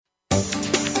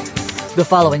The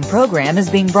following program is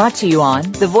being brought to you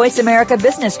on the Voice America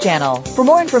Business Channel. For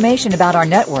more information about our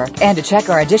network and to check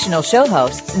our additional show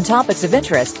hosts and topics of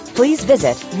interest, please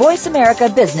visit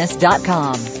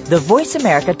voiceamericabusiness.com. The Voice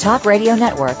America Talk Radio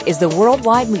Network is the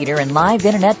worldwide leader in live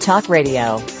Internet talk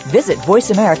radio. Visit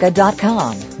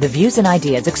voiceamerica.com. The views and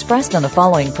ideas expressed on the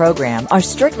following program are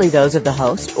strictly those of the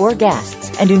host or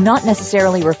guests and do not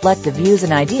necessarily reflect the views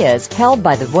and ideas held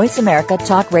by the Voice America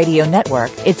Talk Radio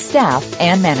Network, its staff,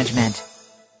 and management.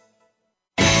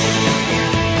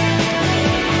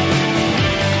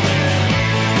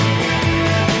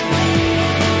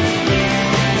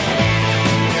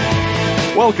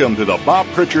 Welcome to the Bob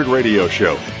Pritchard Radio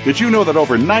Show. Did you know that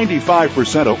over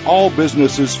 95% of all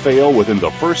businesses fail within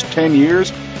the first 10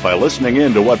 years? By listening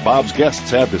in to what Bob's guests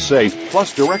have to say,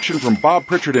 plus direction from Bob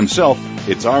Pritchard himself,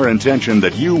 it's our intention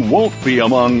that you won't be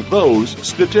among those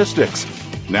statistics.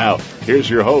 Now, here's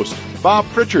your host, Bob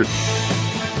Pritchard.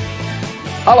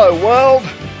 Hello, world.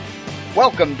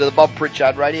 Welcome to the Bob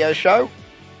Pritchard Radio Show.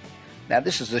 Now,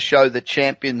 this is a show that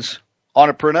champions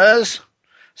entrepreneurs,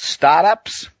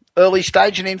 startups, early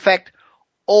stage, and in fact,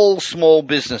 all small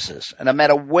businesses. And no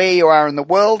matter where you are in the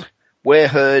world, we're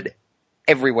heard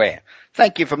everywhere.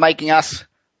 Thank you for making us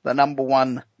the number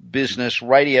one business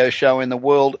radio show in the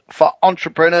world for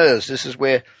entrepreneurs. This is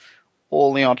where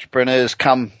all the entrepreneurs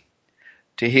come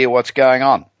to hear what's going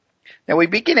on. Now, we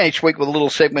begin each week with a little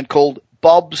segment called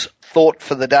Bob's Thought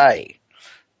for the Day.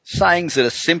 Sayings that are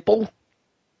simple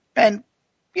and,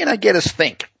 get us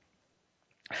think.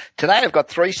 Today I've got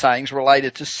 3 sayings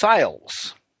related to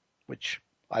sales, which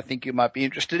I think you might be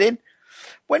interested in.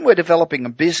 When we're developing a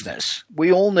business,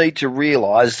 we all need to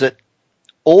realize that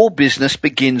all business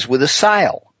begins with a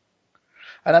sale.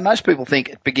 I know most people think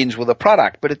it begins with a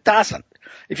product, but it doesn't.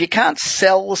 If you can't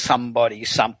sell somebody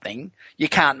something, you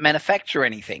can't manufacture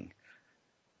anything.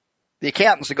 The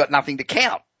accountants have got nothing to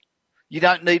count. You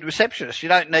don't need receptionists. You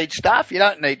don't need staff. You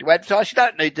don't need to advertise. You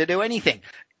don't need to do anything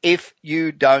if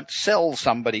you don't sell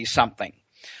somebody something.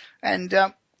 And,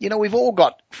 we've all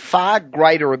got far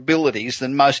greater abilities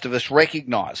than most of us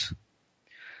recognize.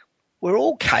 We're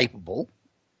all capable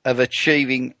of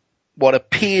achieving what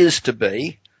appears to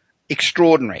be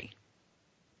extraordinary.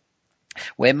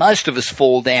 Where most of us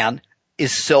fall down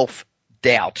is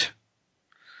self-doubt.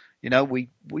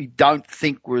 We don't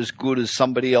think we're as good as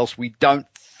somebody else. We don't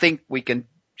think we can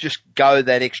just go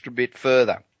that extra bit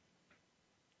further.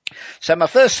 So my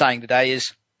first saying today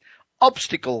is,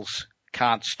 obstacles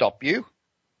can't stop you.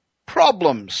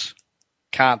 Problems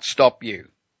can't stop you.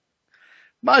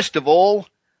 Most of all,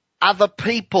 other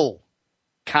people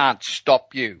can't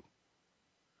stop you.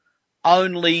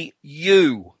 Only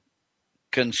you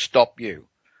can stop you.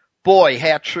 Boy,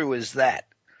 how true is that?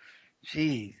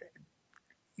 Gee,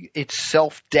 it's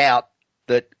self-doubt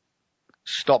that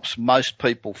stops most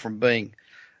people from being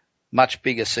much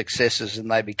bigger successes than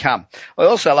they become. I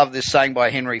also love this saying by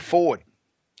Henry Ford.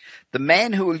 The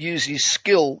man who will use his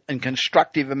skill and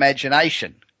constructive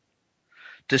imagination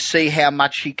to see how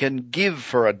much he can give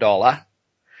for $1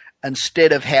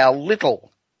 instead of how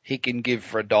little he can give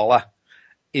for $1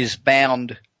 is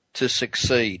bound to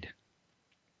succeed.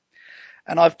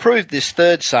 And I've proved this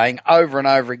third saying over and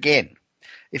over again.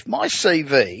 If my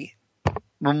CV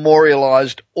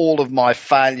memorialized all of my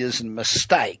failures and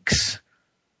mistakes,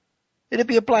 it'd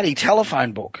be a bloody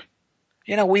telephone book.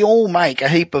 We all make a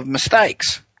heap of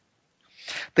mistakes.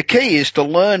 The key is to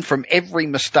learn from every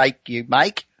mistake you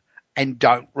make and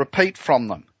don't repeat from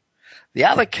them. The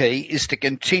other key is to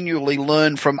continually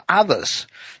learn from others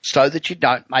so that you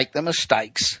don't make the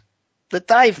mistakes that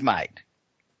they've made.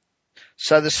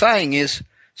 So the saying is,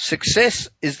 success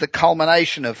is the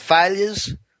culmination of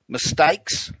failures,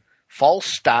 mistakes, false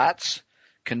starts,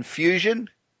 confusion,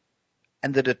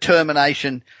 and the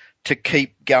determination to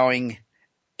keep going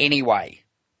anyway.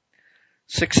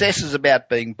 Success is about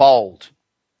being bold.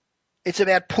 It's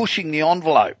about pushing the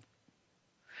envelope.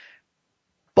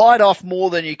 Bite off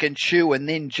more than you can chew and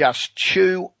then just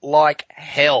chew like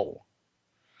hell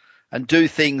and do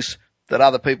things that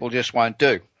other people just won't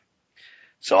do.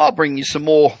 So I'll bring you some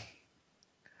more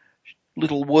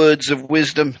little words of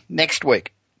wisdom next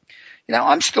week.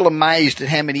 I'm still amazed at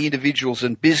how many individuals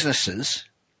and businesses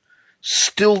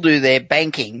still do their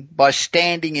banking by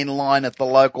standing in line at the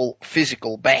local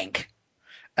physical bank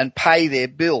and pay their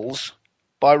bills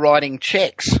by writing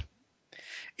checks.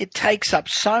 It takes up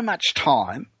so much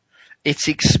time, it's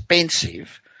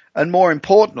expensive, and more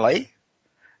importantly,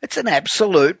 it's an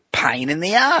absolute pain in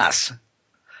the ass.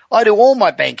 I do all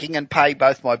my banking and pay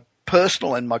both my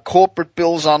personal and my corporate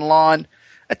bills online.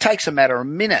 It takes a matter of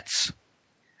minutes.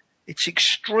 It's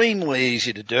extremely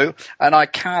easy to do, and I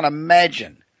can't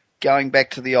imagine going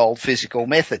back to the old physical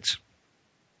methods.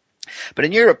 But a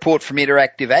new report from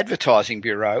Interactive Advertising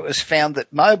Bureau has found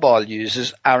that mobile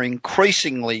users are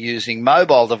increasingly using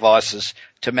mobile devices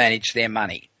to manage their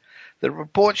money. The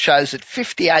report shows that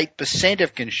 58%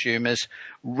 of consumers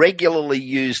regularly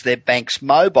use their bank's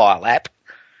mobile app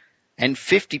and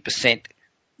 50%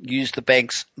 use the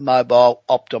bank's mobile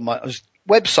optimized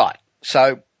website.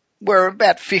 So we're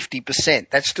about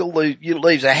 50%. That still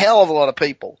leaves a hell of a lot of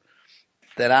people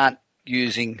that aren't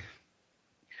using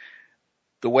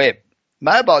the web.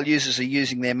 Mobile users are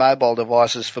using their mobile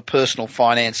devices for personal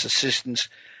finance assistance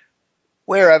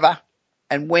wherever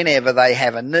and whenever they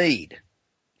have a need.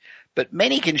 But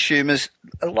many consumers,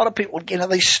 a lot of people,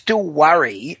 they still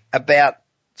worry about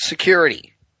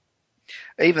security,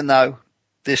 even though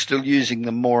they're still using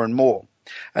them more and more.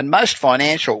 And most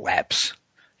financial apps,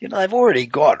 they've already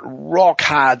got rock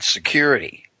hard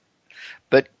security,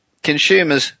 but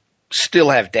consumers still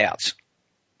have doubts.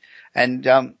 And,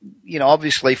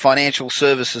 obviously financial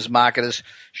services marketers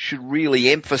should really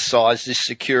emphasize this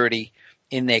security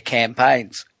in their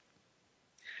campaigns.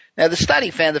 Now, the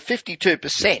study found that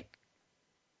 52%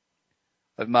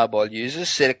 of mobile users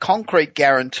said a concrete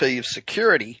guarantee of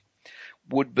security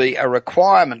would be a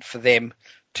requirement for them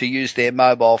to use their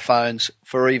mobile phones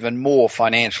for even more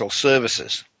financial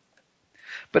services.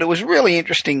 But it was a really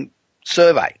interesting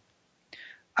survey.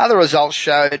 Other results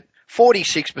showed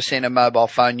 46% of mobile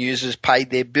phone users paid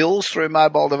their bills through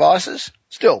mobile devices.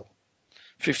 Still,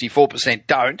 54%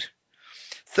 don't.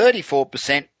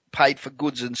 34% paid for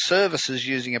goods and services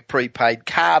using a prepaid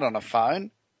card on a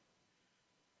phone.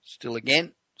 Still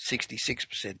again,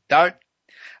 66% don't.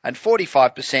 And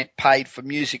 45% paid for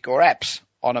music or apps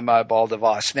on a mobile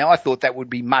device. Now, I thought that would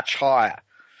be much higher.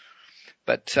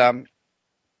 But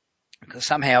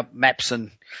somehow maps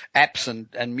and apps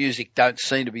and music don't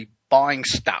seem to be buying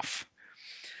stuff.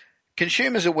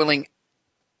 Consumers are willing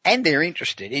and they're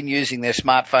interested in using their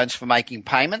smartphones for making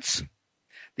payments.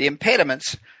 The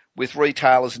impediments with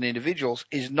retailers and individuals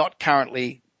is not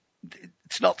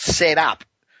set up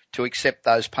to accept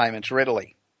those payments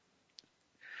readily.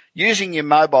 Using your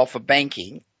mobile for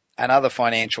banking and other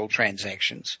financial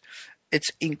transactions,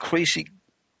 it's increasing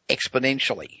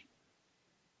exponentially.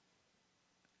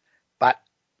 But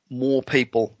more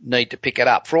people need to pick it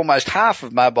up. For almost half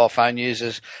of mobile phone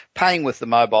users, paying with the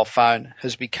mobile phone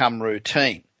has become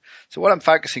routine. So what I'm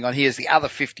focusing on here is the other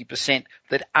 50%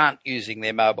 that aren't using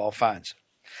their mobile phones.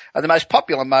 And the most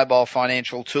popular mobile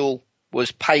financial tool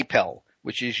was PayPal,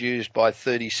 which is used by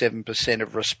 37%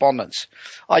 of respondents.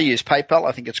 I use PayPal.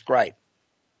 I think it's great.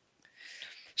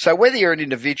 So whether you're an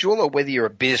individual or whether you're a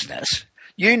business,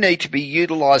 you need to be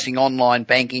utilizing online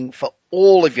banking for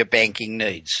all of your banking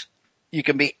needs. You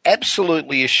can be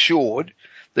absolutely assured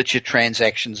that your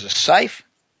transactions are safe.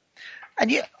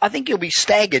 And I think you'll be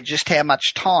staggered just how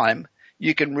much time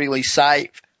you can really save.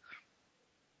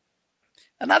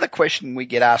 Another question we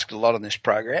get asked a lot on this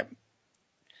program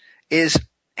is,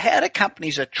 how do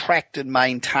companies attract and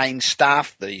maintain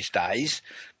staff these days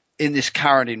in this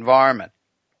current environment?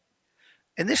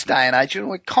 In this day and age,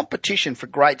 competition for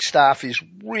great staff is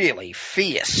really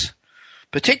fierce,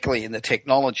 particularly in the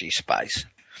technology space.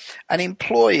 And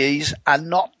employees are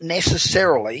not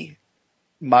necessarily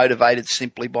motivated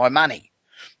simply by money.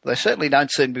 They certainly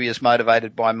don't seem to be as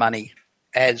motivated by money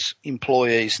as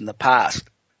employees in the past.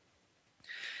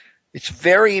 It's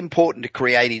very important to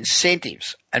create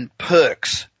incentives and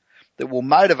perks that will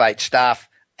motivate staff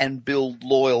and build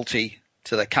loyalty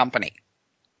to the company.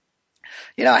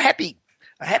 A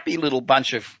happy little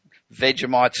bunch of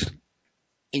Vegemites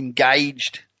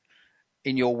engaged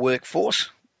in your workforce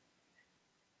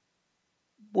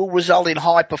will result in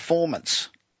high performance.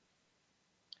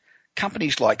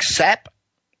 Companies like SAP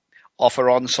offer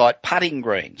on-site putting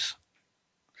greens.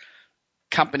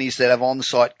 Companies that have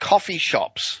on-site coffee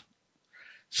shops.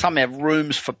 Some have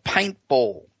rooms for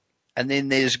paintball. And then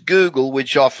there's Google,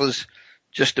 which offers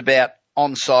just about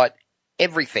on-site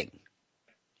everything.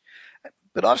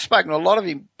 But I've spoken to a lot of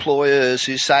employers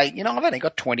who say, I've only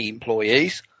got 20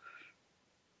 employees.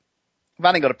 I've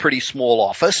only got a pretty small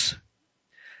office.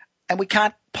 And we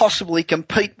can't possibly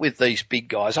compete with these big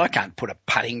guys. I can't put a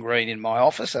putting green in my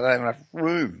office. I don't have enough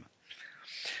room.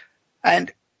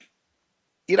 And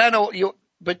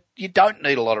but you don't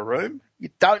need a lot of room. You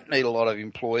don't need a lot of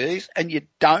employees, and you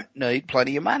don't need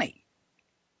plenty of money.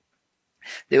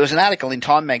 There was an article in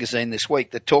Time magazine this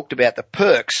week that talked about the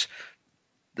perks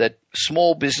that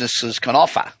small businesses can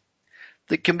offer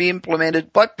that can be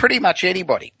implemented by pretty much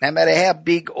anybody, no matter how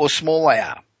big or small they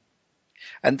are.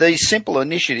 And these simple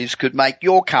initiatives could make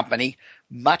your company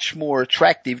much more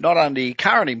attractive, not only to your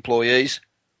current employees,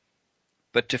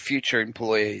 but to future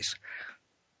employees.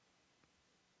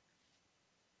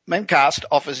 Memcast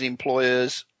offers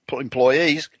employees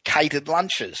catered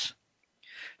lunches.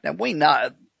 Now, we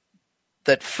know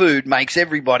that food makes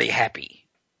everybody happy.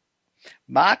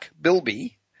 Mark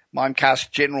Bilby,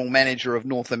 Mimecast General Manager of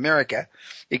North America,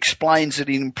 explains that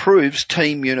it improves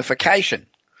team unification.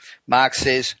 Mark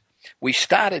says, "We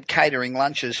started catering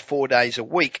lunches 4 days a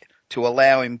week to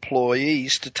allow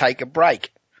employees to take a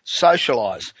break,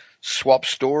 socialise, swap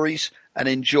stories, and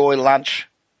enjoy lunch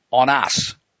on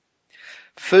us."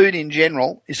 Food in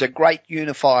general is a great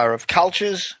unifier of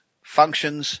cultures,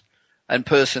 functions, and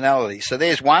personalities. So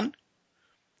there's one,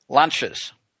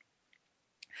 lunches.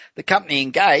 The company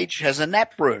Engage has a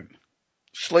nap room.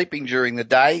 Sleeping during the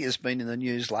day has been in the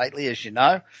news lately, as you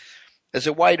know, as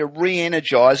a way to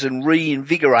re-energise and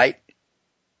reinvigorate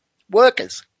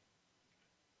workers.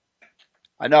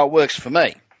 I know it works for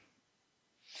me.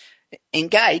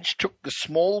 Engage took the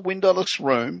small windowless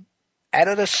room,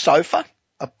 added a sofa,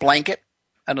 a blanket,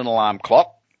 and an alarm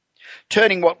clock,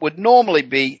 turning what would normally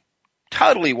be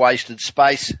totally wasted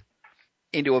space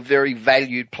into a very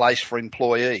valued place for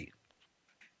employee.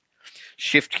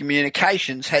 Shift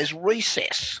Communications has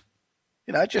recess,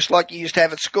 just like you used to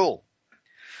have at school.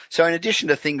 So in addition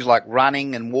to things like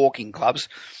running and walking clubs,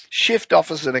 Shift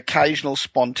offers an occasional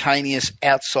spontaneous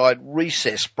outside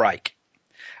recess break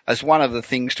as one of the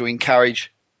things to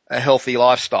encourage a healthy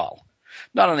lifestyle.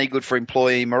 Not only good for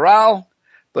employee morale,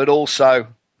 but also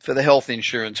for the health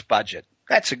insurance budget.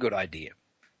 That's a good idea.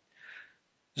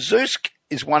 Zeusk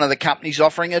is one of the companies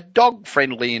offering a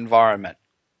dog-friendly environment.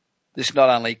 This not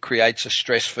only creates a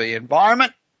stress-free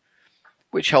environment,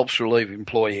 which helps relieve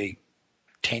employee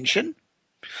tension,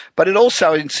 but it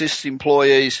also assists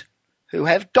employees who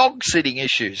have dog-sitting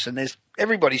issues, and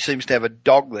everybody seems to have a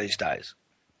dog these days.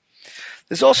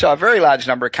 There's also a very large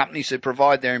number of companies that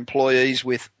provide their employees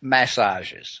with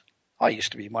massages. I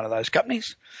used to be in one of those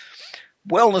companies.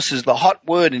 Wellness is the hot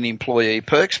word in employee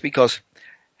perks because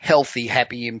healthy,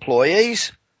 happy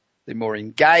employees, they're more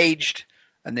engaged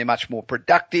and they're much more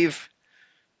productive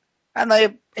and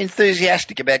they're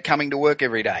enthusiastic about coming to work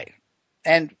every day.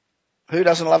 And who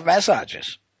doesn't love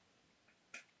massages?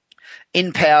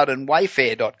 Empowered and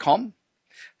Wayfair.com,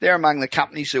 they're among the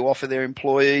companies who offer their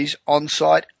employees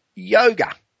on-site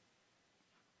yoga.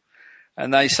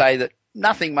 And they say that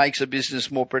nothing makes a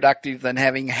business more productive than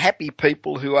having happy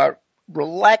people who are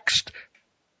relaxed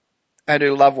and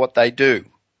who love what they do.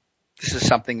 This is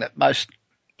something that most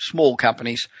small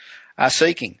companies are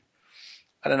seeking.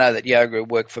 I don't know that yoga would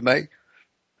work for me.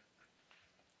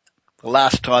 The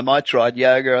last time I tried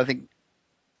yoga, I think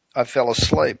I fell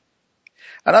asleep.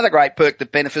 Another great perk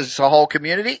that benefits the whole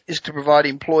community is to provide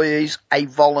employees a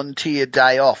volunteer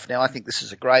day off. Now, I think this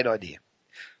is a great idea.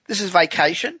 This is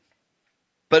vacation,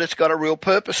 but it's got a real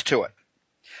purpose to it.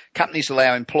 Companies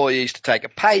allow employees to take a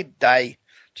paid day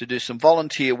to do some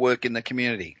volunteer work in the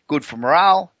community. Good for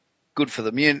morale, good for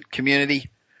the community,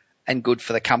 and good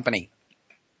for the company.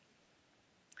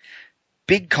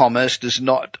 BigCommerce does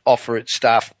not offer its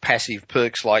staff passive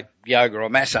perks like yoga or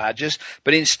massages,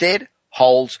 but instead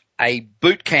holds a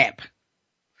boot camp.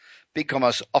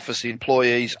 BigCommerce offers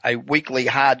employees a weekly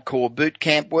hardcore boot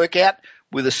camp workout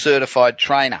with a certified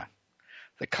trainer.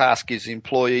 The class gives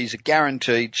employees a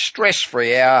guaranteed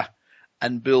stress-free hour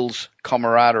and builds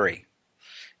camaraderie.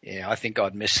 Yeah, I think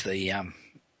I'd miss the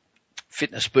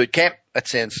fitness boot camp. That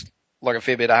sounds like a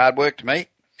fair bit of hard work to me.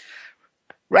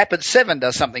 Rapid7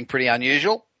 does something pretty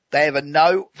unusual. They have a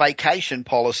no vacation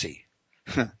policy.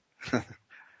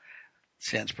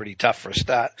 Sounds pretty tough for a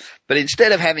start. But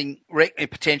instead of having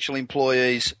potential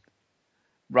employees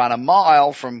run a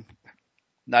mile from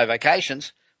no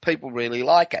vacations, people really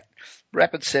like it.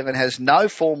 Rapid7 has no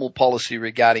formal policy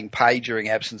regarding pay during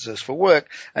absences for work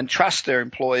and trusts their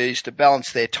employees to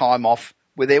balance their time off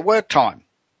with their work time,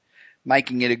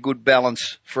 making it a good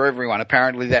balance for everyone.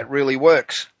 Apparently that really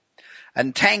works.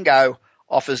 And Tango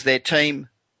offers their team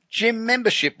gym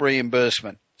membership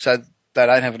reimbursement, so they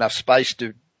don't have enough space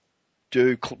to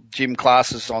do gym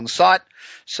classes on site.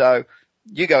 So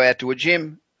you go out to a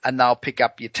gym and they'll pick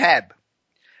up your tab.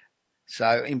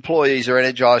 So employees are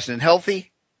energised and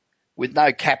healthy with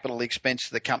no capital expense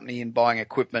to the company in buying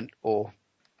equipment or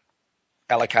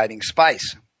allocating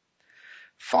space.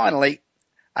 Finally,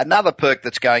 another perk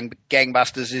that's going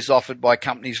gangbusters is offered by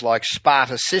companies like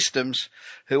Sparta Systems,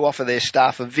 who offer their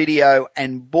staff a video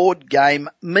and board game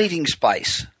meeting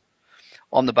space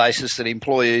on the basis that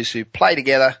employees who play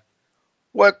together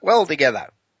work well together.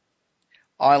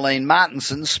 Eileen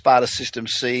Martinson, Sparta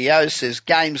Systems CEO, says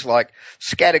games like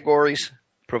Scattergories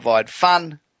provide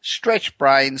fun, stretch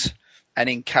brains, and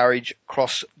encourage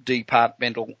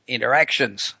cross-departmental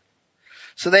interactions.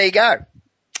 So there you go.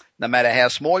 No matter how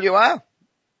small you are,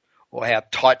 or how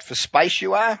tight for space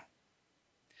you are,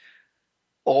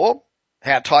 or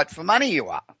how tight for money you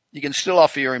are, you can still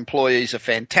offer your employees a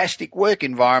fantastic work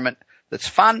environment that's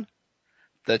fun,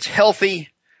 that's healthy,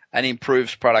 and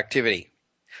improves productivity.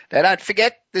 Now, don't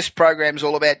forget, this program's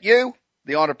all about you,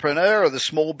 the entrepreneur or the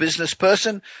small business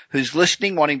person who's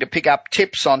listening, wanting to pick up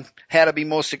tips on how to be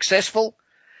more successful.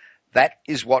 That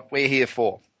is what we're here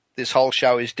for. This whole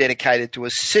show is dedicated to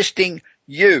assisting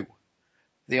you,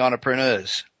 the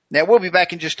entrepreneurs. Now, we'll be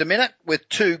back in just a minute with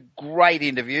two great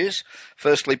interviews.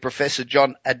 Firstly, Professor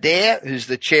John Adair, who's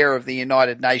the chair of the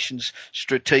United Nations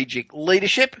Strategic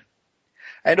Leadership,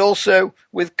 and also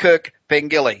with Kirk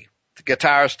Pengilly, the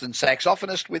guitarist and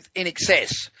saxophonist with In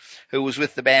Excess, who was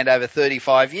with the band over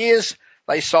 35 years.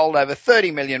 They sold over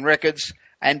 30 million records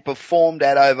and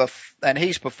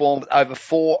he's performed over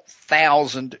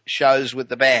 4,000 shows with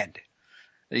the band.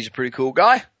 He's a pretty cool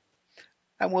guy.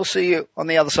 And we'll see you on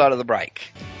the other side of the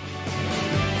break.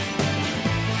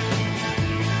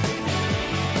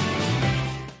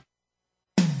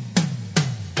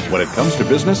 When it comes to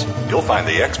business, you'll find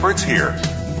the experts here.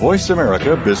 Voice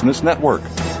America Business Network.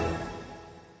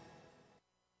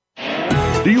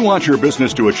 Do you want your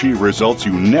business to achieve results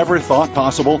you never thought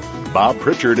possible? Bob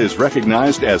Pritchard is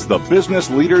recognized as the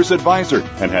Business Leader's Advisor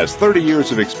and has 30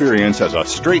 years of experience as a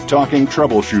straight-talking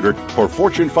troubleshooter for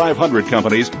Fortune 500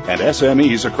 companies and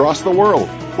SMEs across the world.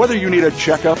 Whether you need a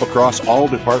checkup across all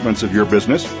departments of your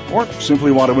business or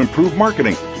simply want to improve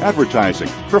marketing, advertising,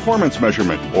 performance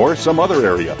measurement, or some other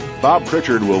area, Bob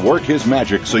Pritchard will work his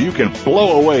magic so you can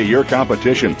blow away your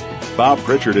competition. Bob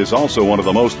Pritchard is also one of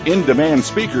the most in-demand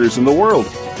speakers in the world.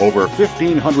 Over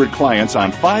 1,500 clients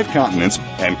on 5 continents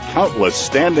and countless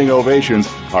standing ovations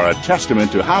are a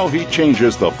testament to how he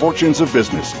changes the fortunes of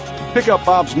business. Pick up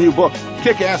Bob's new book,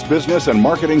 Kick-Ass Business and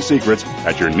Marketing Secrets,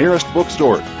 at your nearest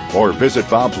bookstore, or visit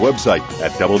Bob's website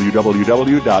at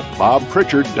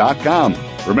www.bobpritchard.com.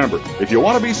 Remember, if you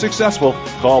want to be successful,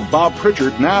 call Bob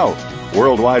Pritchard now.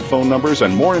 Worldwide phone numbers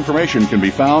and more information can be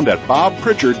found at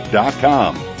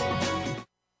bobpritchard.com.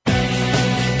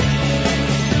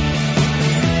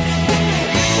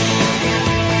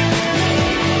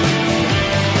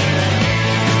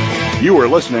 You are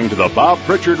listening to the Bob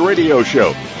Pritchard Radio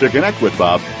Show. To connect with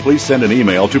Bob, please send an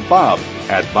email to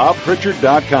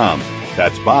bob@bobpritchard.com.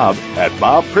 That's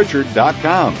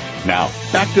bob@bobpritchard.com. Now,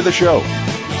 back to the show.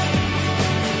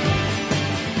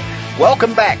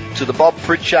 Welcome back to the Bob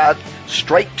Pritchard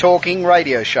Straight Talking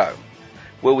Radio Show,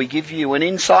 where we give you an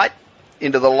insight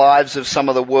into the lives of some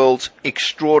of the world's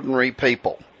extraordinary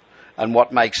people and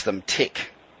what makes them tick.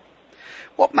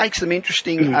 What makes them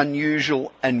interesting,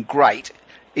 unusual, and great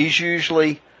is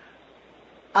usually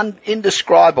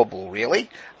indescribable, really.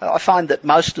 I find that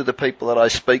most of the people that I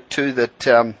speak to that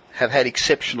have had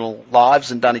exceptional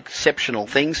lives and done exceptional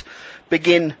things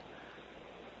begin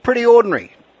pretty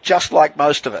ordinary, just like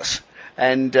most of us.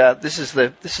 And this is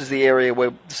the area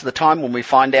where this is the time when we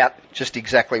find out just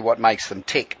exactly what makes them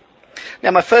tick.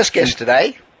 Now, my first guest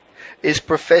today is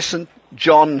Professor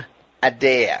John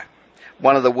Adair,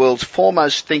 one of the world's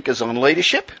foremost thinkers on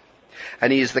leadership,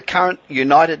 and he is the current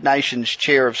United Nations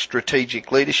Chair of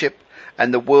Strategic Leadership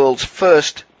and the world's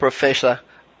first Professor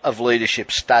of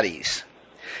Leadership Studies.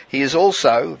 He is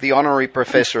also the Honorary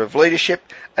Professor of Leadership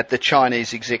at the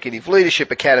Chinese Executive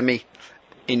Leadership Academy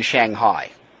in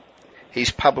Shanghai.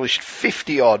 He's published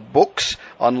 50-odd books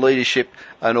on leadership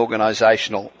and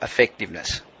organisational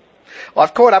effectiveness.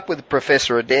 I've caught up with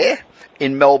Professor Adair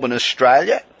in Melbourne,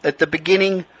 Australia, at the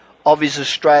beginning of his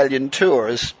Australian tour.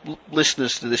 As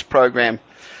listeners to this program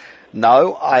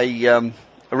know, I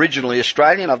originally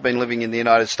Australian. I've been living in the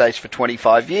United States for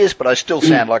 25 years, but I still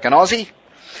sound like an Aussie.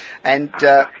 And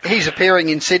he's appearing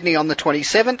in Sydney on the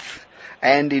 27th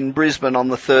and in Brisbane on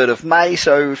the 3rd of May.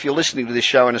 So if you're listening to this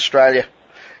show in Australia,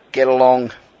 get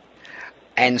along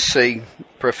and see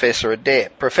Professor Adair.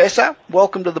 Professor,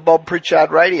 welcome to the Bob Pritchard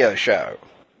Radio Show.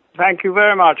 Thank you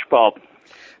very much, Bob.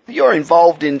 You're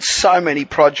involved in so many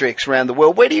projects around the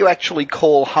world. Where do you actually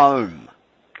call home?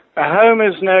 Home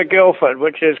is near Guildford,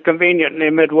 which is conveniently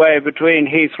midway between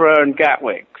Heathrow and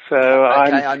Gatwick. So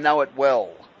I know it well.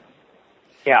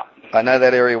 Yeah. I know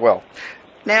that area well.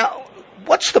 Now,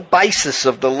 what's the basis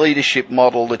of the leadership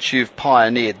model that you've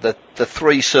pioneered, the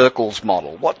 3 circles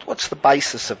model? What's the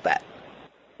basis of that?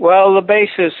 Well, the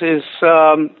basis is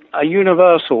a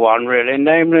universal one, really,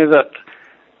 namely that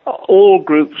all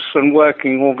groups and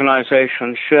working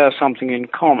organizations share something in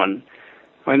common,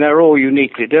 I mean, they're all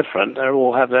uniquely different. They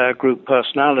all have their group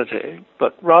personality,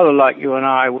 but rather like you and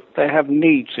I, they have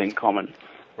needs in common.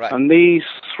 Right. And these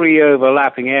three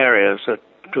overlapping areas are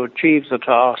to achieve the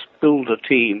task, build a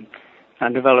team,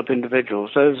 and develop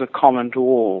individuals. Those are common to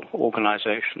all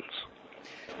organizations.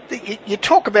 You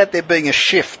talk about there being a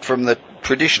shift from the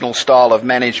traditional style of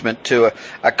management to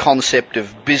a concept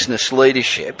of business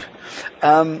leadership.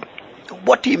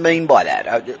 What do you mean by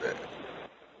that?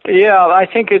 Yeah, I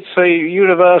think it's a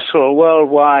universal,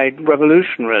 worldwide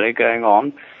revolution really going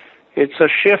on. It's a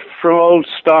shift from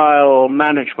old-style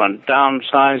management,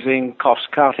 downsizing,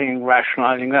 cost-cutting,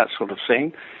 rationalizing, that sort of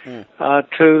thing, to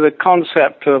the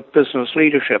concept of business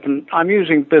leadership. And I'm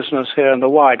using business here in the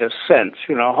widest sense.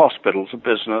 You know, hospitals are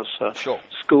business, Sure.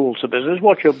 schools are business,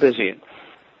 what you're busy in.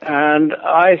 And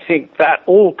I think that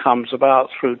all comes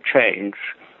about through change.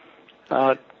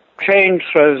 Change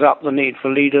throws up the need for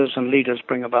leaders, and leaders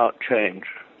bring about change.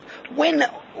 When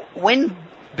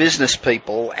business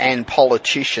people and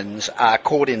politicians are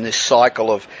caught in this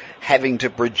cycle of having to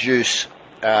produce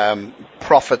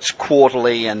profits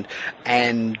quarterly, and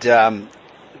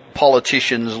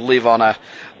politicians live on a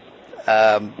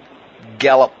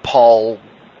Gallup poll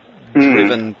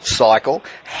driven cycle,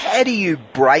 how do you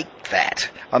break that?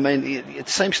 I mean, it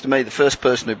seems to me the first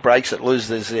person who breaks it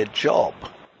loses their job.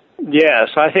 Yes,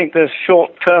 I think this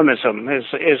short-termism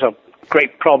is a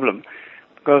great problem,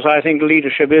 because I think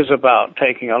leadership is about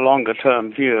taking a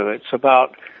longer-term view. It's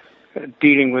about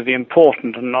dealing with the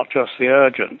important and not just the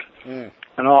urgent. And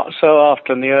so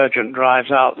often the urgent drives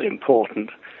out the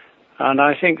important. And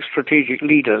I think strategic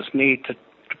leaders need to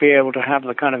be able to have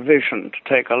the kind of vision to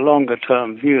take a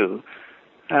longer-term view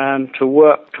and to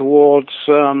work towards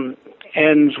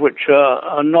ends which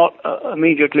are not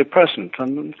immediately present.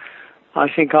 And I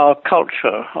think our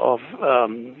culture of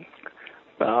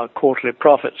quarterly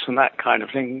profits and that kind of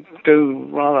thing do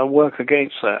rather work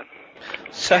against that.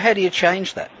 So how do you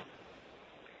change that?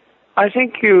 I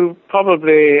think you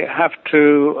probably have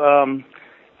to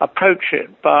approach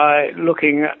it by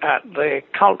looking at the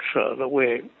culture that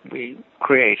we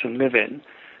create and live in,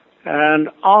 and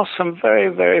ask some very,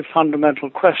 very fundamental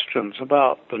questions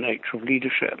about the nature of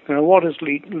leadership. You know, what is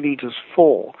leaders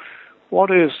for? What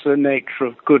is the nature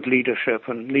of good leadership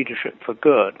and leadership for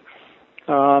good?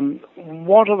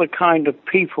 What are the kind of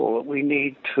people that we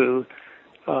need to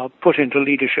put into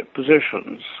leadership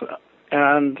positions?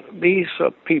 And these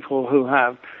are people who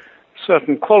have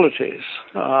certain qualities,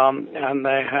 and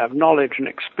they have knowledge and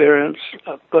experience,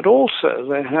 but also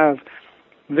they have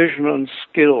vision and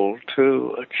skill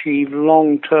to achieve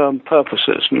long-term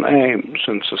purposes and aims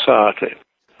in society.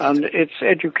 And it's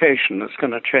education that's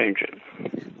going to change it.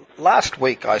 Last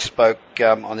week I spoke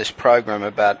on this program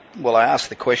about, well, I asked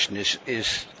the question,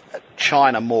 is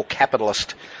China more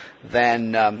capitalist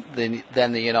than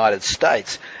the United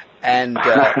States? And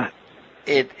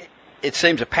it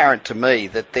seems apparent to me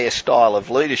that their style of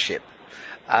leadership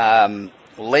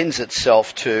lends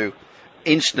itself to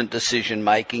instant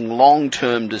decision-making,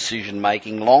 long-term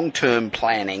decision-making, long-term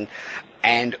planning,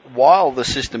 and while the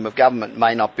system of government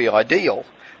may not be ideal,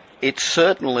 it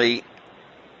certainly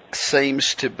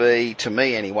seems to be, to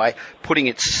me anyway, putting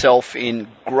itself in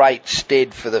great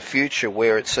stead for the future,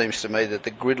 where it seems to me that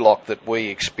the gridlock that we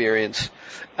experience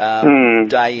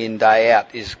day in, day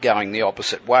out is going the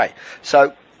opposite way.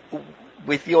 So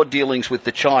with your dealings with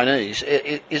the Chinese,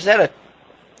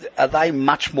 are they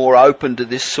much more open to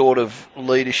this sort of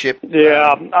leadership?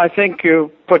 Yeah, I think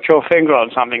you put your finger on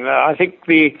something there. I think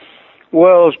the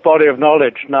world's body of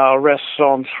knowledge now rests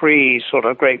on three sort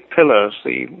of great pillars: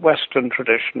 the Western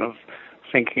tradition of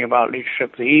thinking about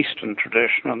leadership, the Eastern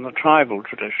tradition, and the tribal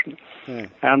tradition.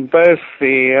 And both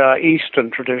the Eastern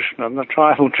tradition and the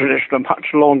tribal tradition are much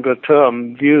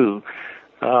longer-term view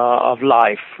of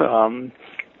life.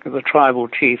 The tribal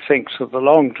chief thinks of the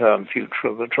long-term future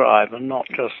of the tribe and not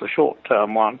just the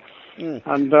short-term one.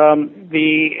 And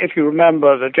if you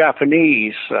remember the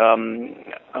Japanese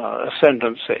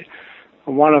ascendancy,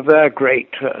 one of their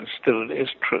great, still is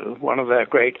true, one of their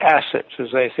great assets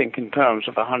is they think in terms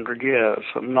of 100 years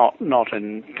and not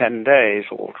in 10 days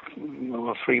or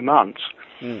 3 months.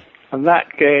 And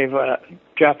that gave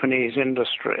Japanese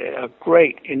industry a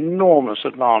great, enormous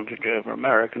advantage over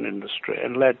American industry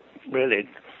and led really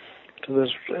to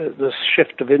this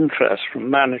shift of interest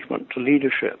from management to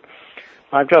leadership.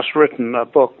 I've just written a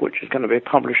book which is going to be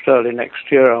published early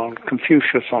next year on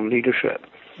Confucius on leadership.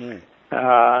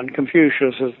 And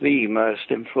Confucius is the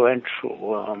most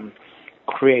influential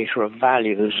creator of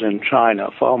values in China,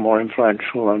 far more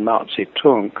influential than Mao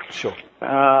Zedong. Sure.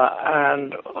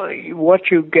 And what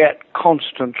you get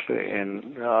constantly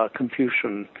in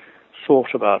Confucian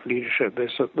thought about leadership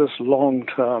is that this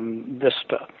long-term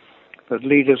vista, that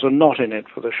leaders are not in it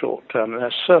for the short term, and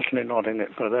they're certainly not in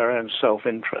it for their own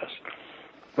self-interest.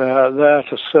 They're there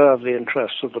to serve the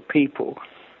interests of the people.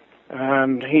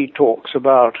 And he talks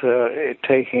about it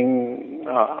taking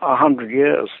 100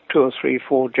 years, 2 or 3,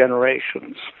 4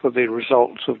 generations for the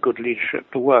results of good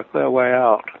leadership to work their way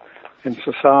out in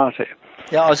society.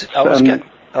 Yeah, I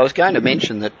was going to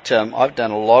mention that I've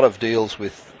done a lot of deals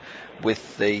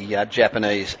with the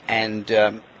Japanese, and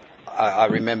I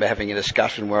remember having a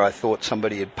discussion where I thought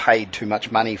somebody had paid too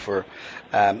much money for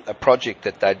a project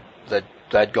that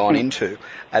they'd gone into,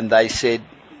 and they said,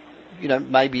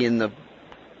 maybe in the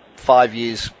 5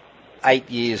 years,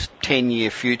 8 years, 10-year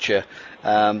future,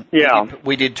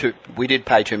 we did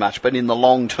pay too much, but in the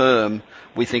long term,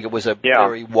 we think it was a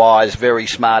very wise, very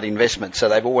smart investment. So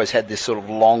they've always had this sort of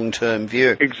long-term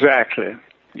view. Exactly.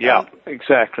 Yeah,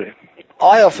 exactly.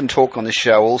 I often talk on this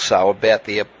show also about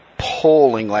the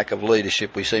appalling lack of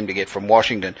leadership we seem to get from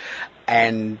Washington,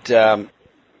 and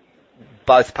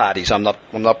both parties. I'm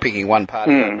not picking one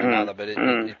party over another, but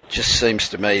it just seems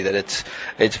to me that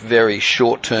it's very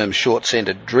short-term,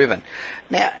 short-centered driven.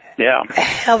 Now,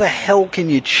 how the hell can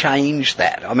you change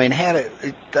that? I mean,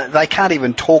 they can't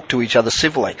even talk to each other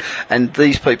civilly, and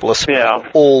these people are supposed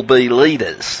to all be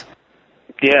leaders.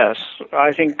 Yes,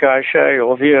 I think I share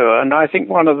your view, and I think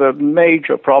one of the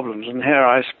major problems, and here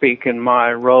I speak in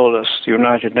my role as the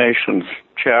United Nations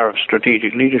Chair of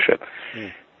Strategic Leadership,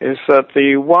 is that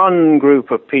the one group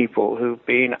of people who've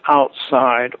been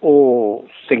outside all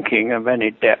thinking of any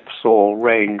depth or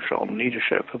range on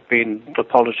leadership have been the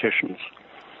politicians.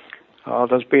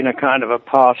 There's been a kind of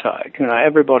apartheid.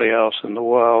 Everybody else in the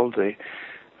world,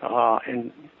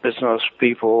 in business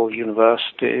people,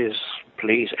 universities,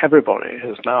 police, everybody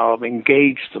has now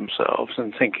engaged themselves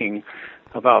in thinking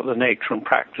about the nature and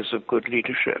practice of good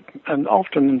leadership, and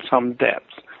often in some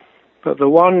depth. But the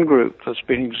one group that's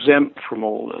been exempt from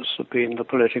all this have been the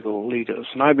political leaders.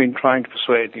 And I've been trying to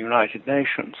persuade the United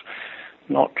Nations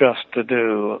not just to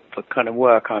do the kind of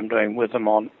work I'm doing with them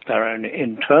on their own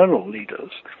internal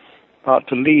leaders, but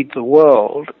to lead the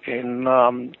world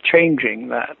in changing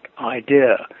that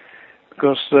idea.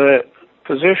 Because the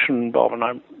position, Bob, and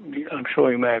I'm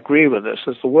sure you may agree with this,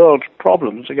 is the world's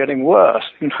problems are getting worse.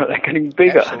 They're getting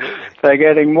bigger. Absolutely. They're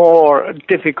getting more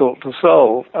difficult to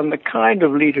solve. And the kind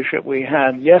of leadership we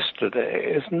had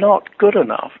yesterday is not good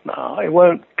enough now. It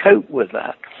won't cope with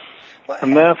that.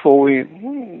 And therefore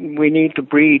we need to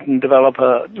breed and develop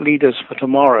leaders for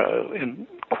tomorrow in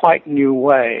quite new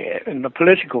way in the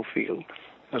political field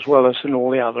as well as in all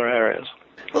the other areas.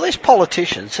 Well, these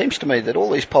politicians, seems to me that all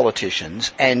these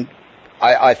politicians, and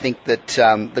I think that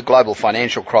the global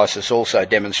financial crisis also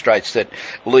demonstrates that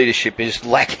leadership is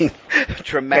lacking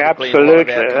dramatically in a lot of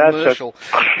our commercial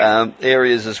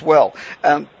areas as well.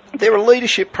 There are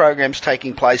leadership programs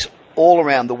taking place all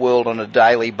around the world on a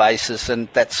daily basis, and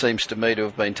that seems to me to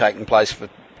have been taking place for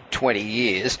 20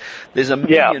 years. There's a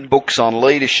million books on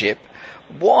leadership.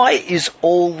 Why is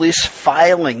all this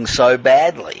failing so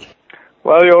badly?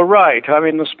 Well, you're right. I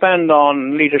mean, the spend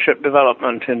on leadership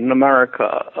development in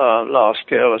America last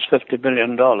year was $50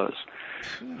 billion.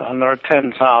 And there are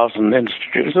 10,000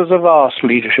 institutes. There's a vast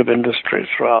leadership industry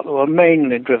throughout the world,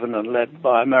 mainly driven and led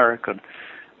by American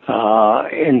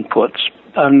inputs.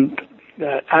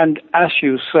 And as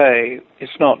you say,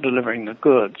 it's not delivering the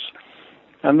goods.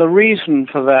 And the reason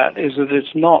for that is that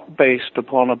it's not based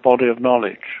upon a body of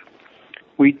knowledge.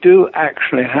 We do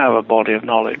actually have a body of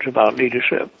knowledge about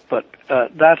leadership, but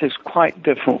that is quite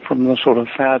different from the sort of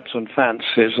fads and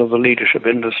fancies of the leadership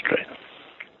industry.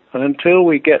 And until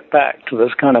we get back to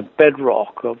this kind of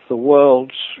bedrock of the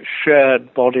world's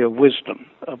shared body of wisdom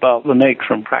about the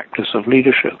nature and practice of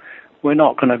leadership, we're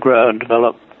not going to grow and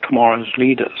develop tomorrow's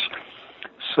leaders.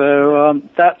 So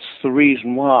that's the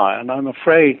reason why, and I'm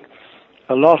afraid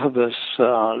a lot of this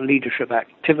leadership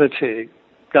activity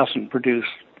doesn't produce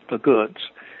the goods.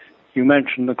 You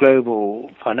mentioned the global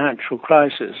financial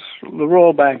crisis. The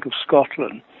Royal Bank of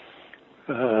Scotland,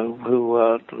 who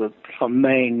were some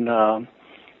main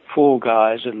fall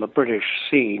guys in the British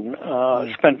scene,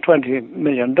 spent $20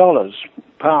 million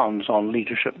on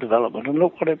leadership development, and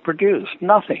look what it produced.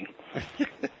 Nothing.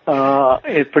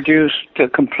 It produced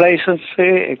complacency,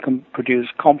 it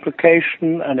produced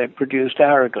complication, and it produced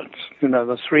arrogance.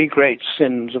 The three great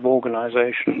sins of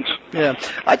organizations. Yeah,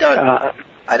 I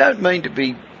don't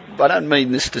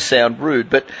mean this to sound rude,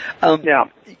 but I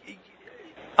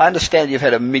understand you've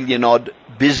had 1 million odd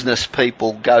business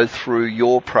people go through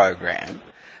your program.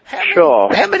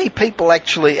 How many people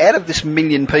actually, out of this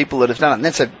million people that have done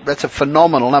it, and that's a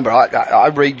phenomenal number. I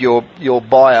read your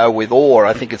bio with awe.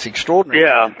 I think it's extraordinary.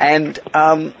 Yeah. And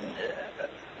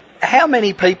how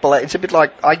many people, it's a bit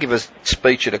like I give a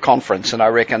speech at a conference and I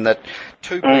reckon that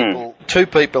two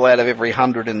people out of every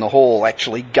 100 in the hall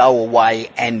actually go away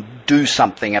and do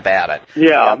something about it.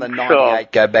 Yeah, the other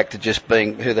 98 go back to just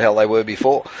being who the hell they were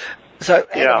before. So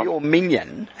out of your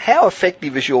million, how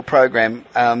effective is your program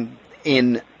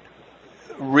in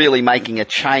really making a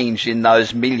change in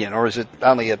those million, or is it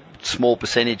only a small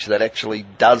percentage that actually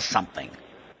does something?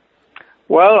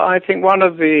 Well, I think one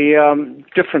of the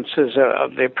differences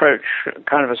of the approach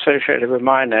kind of associated with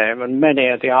my name and many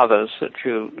of the others that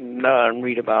you know and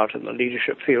read about in the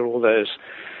leadership field, all those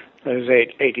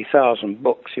 80,000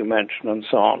 books you mentioned and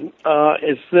so on,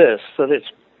 is this, that it's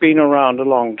been around a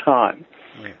long time.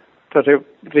 Yeah. That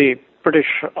the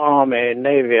British Army,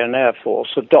 Navy and Air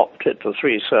Force adopted the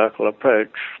three-circle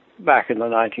approach back in the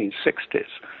 1960s.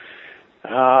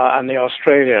 And the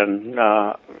Australian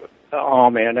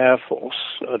Army and Air Force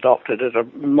adopted it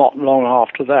not long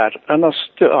after that. And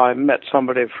I met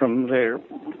somebody from the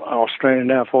Australian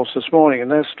Air Force this morning,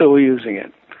 and they're still using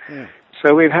it. Yeah.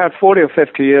 So we've had 40 or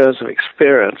 50 years of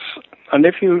experience. And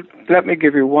let me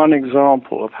give you one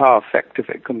example of how effective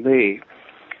it can be.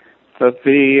 That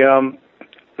the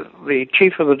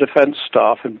Chief of the Defence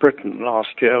Staff in Britain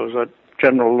last year was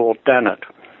General Lord Dannatt.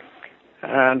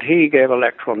 And he gave a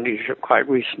lecture on leadership quite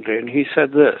recently, and he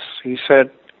said this. He said,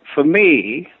 for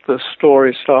me, the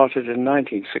story started in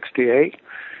 1968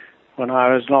 when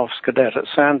I was an officer cadet at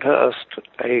Sandhurst,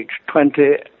 age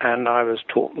 20, and I was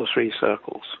taught the three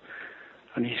circles.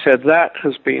 And he said that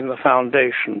has been the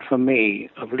foundation for me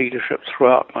of leadership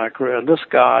throughout my career. This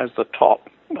guy is the top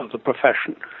of the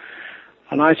profession.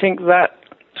 And I think that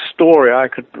story I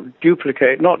could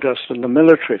duplicate not just in the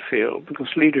military field,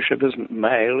 because leadership isn't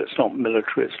male, it's not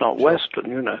military, it's not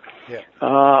Western, you know. Yeah.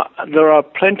 There are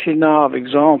plenty now of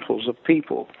examples of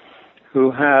people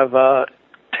who have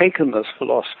taken this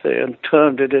philosophy and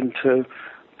turned it into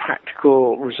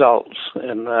practical results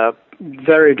in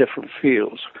very different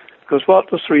fields. Because what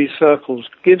the three circles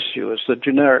gives you is the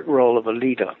generic role of a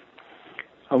leader.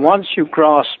 And once you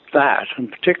grasp that,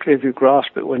 and particularly if you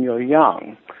grasp it when you're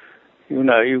young, you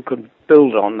know, you can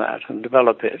build on that and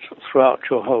develop it throughout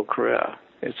your whole career.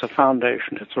 It's a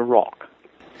foundation, it's a rock.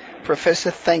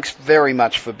 Professor, thanks very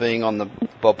much for being on the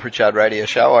Bob Pritchard Radio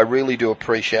Show. I really do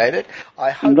appreciate it.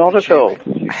 I hope Not at all.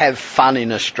 Have fun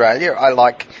in Australia.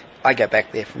 I go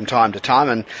back there from time to time,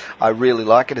 and I really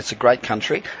like it. It's a great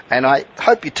country, and I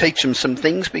hope you teach them some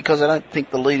things, because I don't think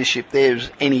the leadership there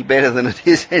is any better than it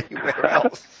is anywhere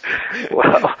else.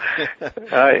 Well,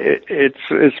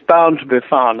 it's bound to be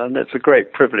fun, and it's a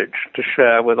great privilege to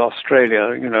share with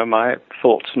Australia, you know, my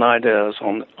thoughts and ideas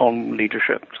on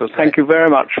leadership. So thank you very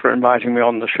much for inviting me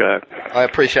on the show. I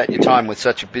appreciate your time with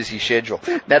such a busy schedule.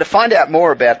 Now, to find out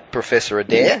more about Professor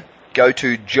Adair, go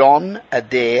to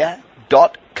johnadair.co.uk.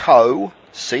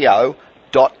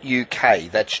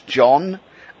 That's John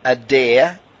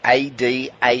Adair,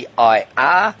 ADAIR.co.uk.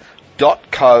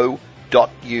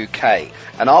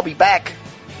 And I'll be back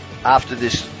after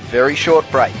this very short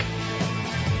break.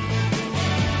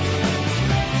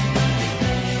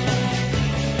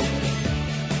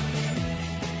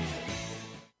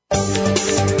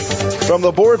 From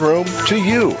the boardroom to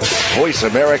you, Voice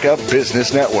America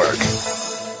Business Network.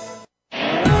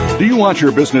 Do you want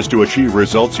your business to achieve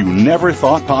results you never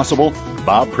thought possible?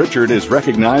 Bob Pritchard is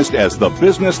recognized as the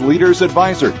Business Leader's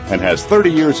Advisor and has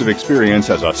 30 years of experience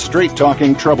as a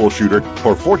straight-talking troubleshooter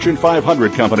for Fortune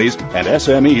 500 companies and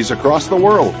SMEs across the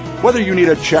world. Whether you need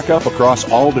a checkup across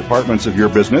all departments of your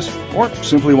business or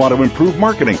simply want to improve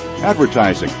marketing,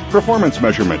 advertising, performance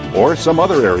measurement, or some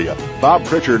other area, Bob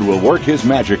Pritchard will work his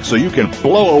magic so you can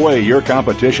blow away your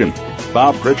competition.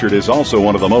 Bob Pritchard is also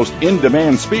one of the most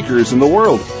in-demand speakers in the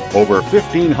world. Over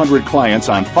 1,500 clients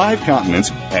on 5 continents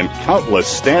and countless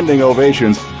standing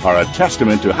ovations are a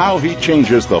testament to how he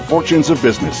changes the fortunes of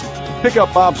business. Pick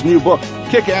up Bob's new book,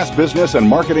 Kick-Ass Business and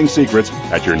Marketing Secrets,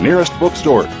 at your nearest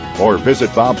bookstore, or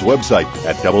visit Bob's website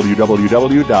at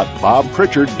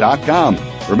www.bobpritchard.com.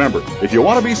 Remember, if you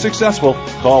want to be successful,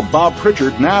 call Bob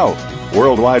Pritchard now.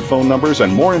 Worldwide phone numbers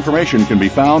and more information can be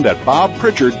found at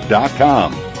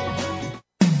bobpritchard.com.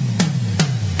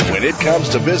 When it comes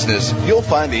to business, you'll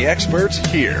find the experts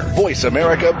here. Voice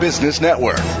America Business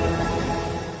Network.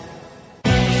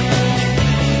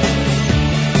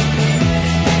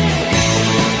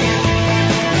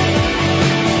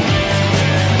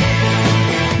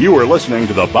 You are listening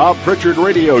to the Bob Pritchard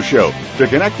Radio Show. To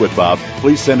connect with Bob,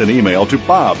 please send an email to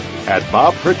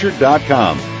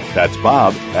bob@bobpritchard.com. That's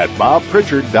Bob at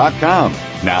bobpritchard.com.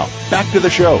 Now, back to the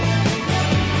show.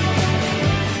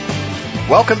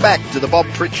 Welcome back to the Bob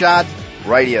Pritchard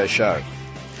Radio Show.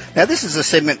 Now, this is a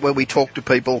segment where we talk to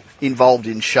people involved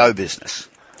in show business.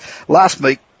 Last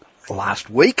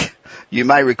week, you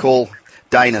may recall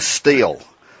Dana Steele,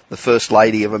 the First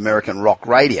Lady of American Rock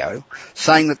Radio,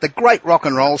 saying that the great rock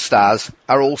and roll stars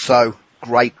are also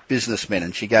great businessmen,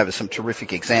 and she gave us some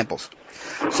terrific examples.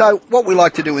 So what we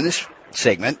like to do in this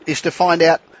segment is to find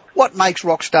out what makes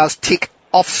rock stars tick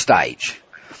off stage.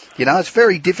 You know, it's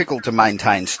very difficult to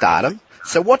maintain stardom.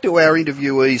 So what do our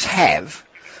interviewees have,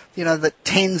 you know, that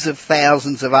tens of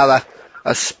thousands of other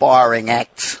aspiring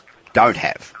acts don't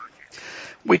have?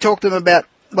 We talk to them about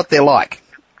what they're like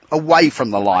away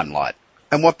from the limelight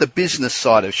and what the business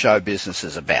side of show business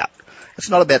is about. It's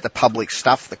not about the public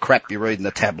stuff, the crap you read in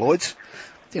the tabloids.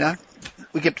 You know,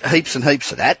 we get heaps and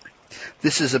heaps of that.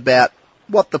 This is about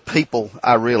what the people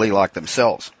are really like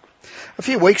themselves. A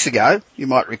few weeks ago, you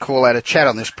might recall, I had a chat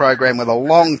on this program with a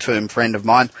long-term friend of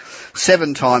mine,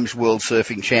 7 times world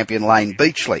surfing champion Lane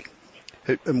Beachley,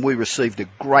 and we received a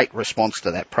great response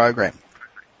to that program.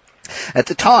 At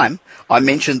the time, I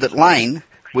mentioned that Lane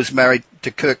was married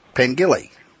to Kirk Pengilly,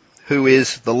 who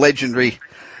is the legendary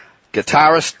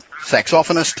guitarist,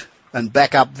 saxophonist, and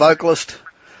backup vocalist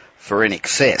for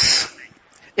INXS.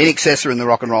 INXS are in the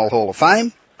Rock and Roll Hall of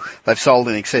Fame. They've sold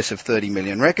in excess of 30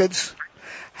 million records,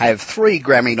 have 3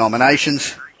 Grammy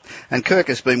nominations, and Kirk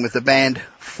has been with the band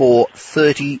for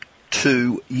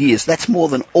 32 years. That's more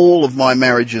than all of my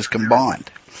marriages combined.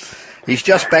 He's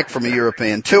just back from a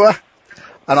European tour,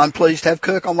 and I'm pleased to have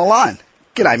Kirk on the line.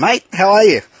 G'day, mate. How are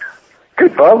you?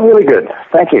 Good, Bob. Really good.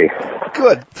 Thank you.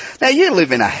 Good. Now, you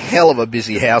live in a hell of a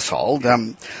busy household.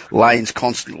 Lane's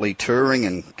constantly touring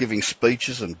and giving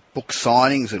speeches and book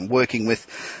signings and working with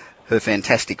her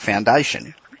fantastic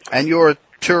foundation. And you're a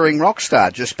touring rock star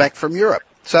just back from Europe.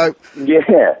 So,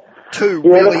 yeah.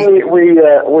 Really...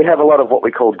 We have a lot of what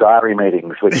we call diary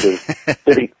meetings, which is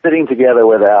sitting together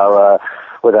with our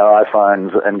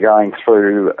iPhones and going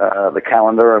through the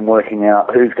calendar and working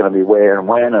out who's going to be where and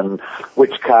when and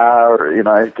which car, you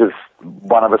know, does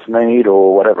one of us need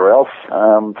or whatever else.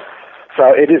 So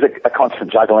it is a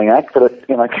constant juggling act, but it,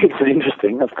 you know, keeps it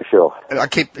interesting, that's for sure.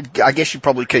 I guess you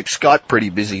probably keep Skype pretty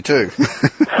busy too.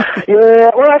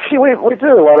 Yeah, well, actually, we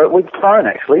do a lot with phone,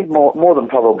 actually, more than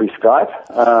probably Skype.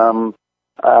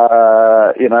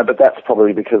 You know, but that's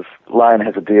probably because Lane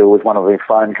has a deal with one of their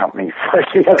phone companies, so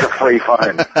she has a free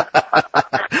phone.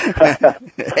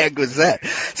 How good's that?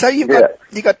 So you've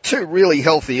got 2 really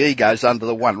healthy egos under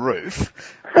the one roof.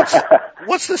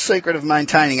 What's the secret of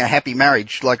maintaining a happy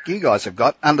marriage like you guys have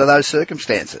got under those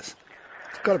circumstances?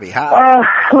 It's got to be hard.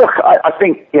 Look, I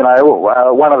think, you know,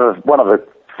 one of the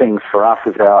things for us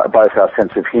is both our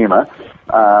sense of humour.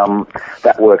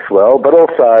 That works well, but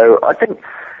also I think,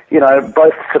 you know,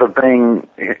 both sort of being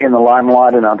in the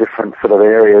limelight in our different sort of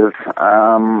areas,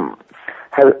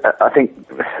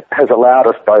 has allowed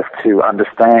us both to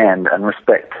understand and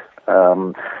respect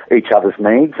each other's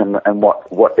needs and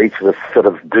what each of us sort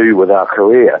of do with our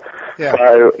career. Yeah.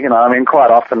 So, you know, I mean,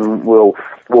 quite often we'll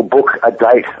book a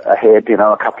date ahead, you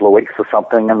know, a couple of weeks or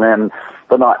something, and then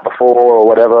the night before or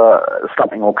whatever,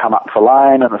 something will come up for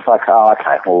Lane, and it's like, oh,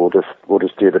 okay, well, we'll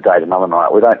just do the date another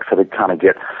night. We don't sort of kind of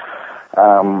get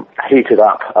heated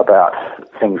up about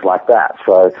things like that.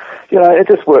 So, you know, it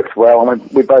just works well,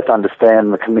 and we both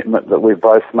understand the commitment that we've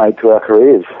both made to our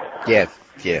careers. Yeah.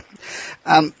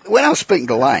 When I was speaking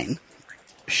to Lane,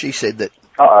 she said that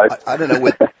I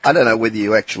don't know whether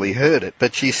you actually heard it,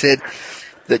 but she said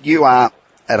that you are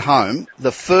at home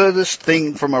the furthest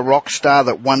thing from a rock star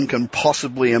that one can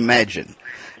possibly imagine.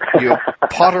 You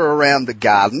potter around the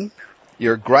garden.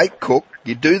 You're a great cook.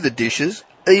 You do the dishes,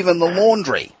 even the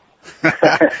laundry.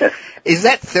 Is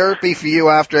that therapy for you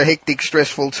after a hectic,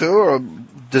 stressful tour, or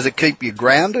does it keep you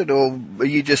grounded, or are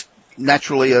you just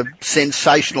naturally a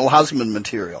sensational husband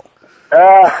material?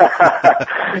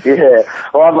 Yeah,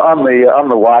 well, I'm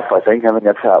the wife. I think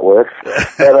that's how it works.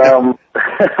 But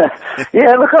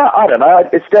yeah, look, I don't know.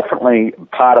 It's definitely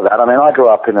part of that. I mean, I grew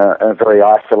up in a very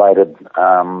isolated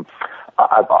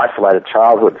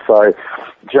childhood. So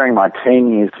during my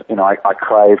teen years, you know, I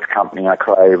craved company. I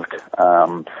craved,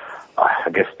 I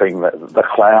guess, being the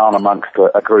clown amongst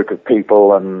a group of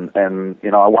people, and you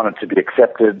know, I wanted to be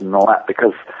accepted and all that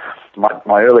because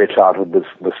my earlier childhood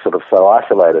was sort of so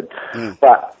isolated. Mm.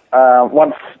 But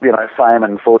once, you know, fame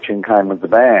and fortune came with the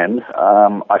band,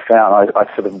 I found I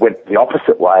sort of went the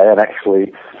opposite way and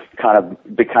actually kind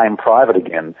of became private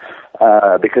again,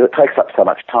 because it takes up so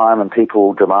much time and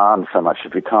people demand so much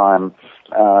of your time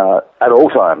at all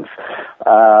times.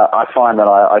 I find that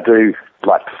I do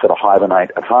like to sort of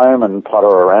hibernate at home and potter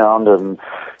around, and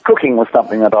cooking was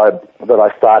something that I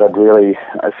started really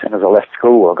as soon as I left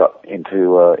school. I got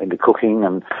into cooking,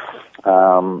 and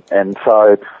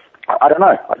so I don't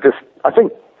know. I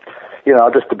think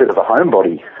I'm just a bit of a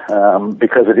homebody,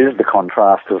 because it is the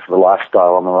contrast of the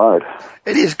lifestyle on the road.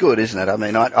 It is good, isn't it? I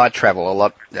mean, I travel a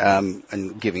lot,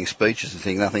 and giving speeches and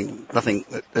things, nothing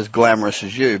as glamorous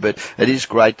as you, but it is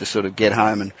great to sort of get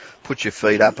home and put your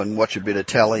feet up and watch a bit of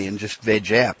telly and just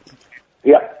veg out.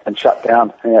 Yeah, and shut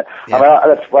down. Yeah. I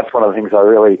mean, that's one of the things I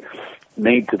really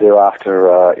need to do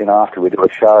after we do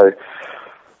a show.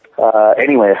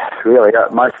 Anywhere, really.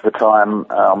 Most of the time,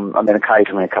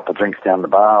 occasionally a couple of drinks down the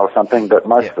bar or something, but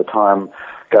most of the time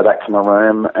go back to my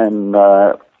room and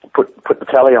put the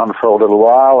telly on for a little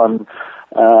while, and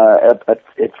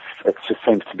it just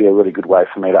seems to be a really good way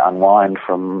for me to unwind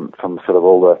from sort of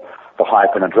all the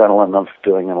hype and adrenaline of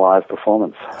doing a live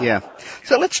performance. Yeah.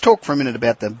 So let's talk for a minute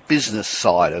about the business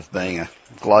side of being a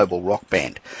global rock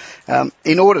band.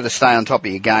 In order to stay on top of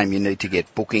your game, you need to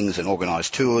get bookings and organise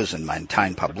tours and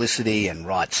maintain publicity and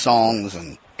write songs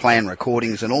and plan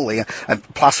recordings and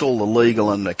plus all the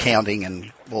legal and accounting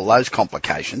and all those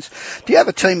complications. Do you have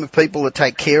a team of people that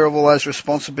take care of all those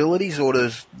responsibilities, or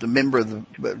does the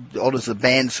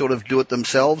band sort of do it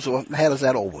themselves, or how does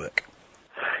that all work?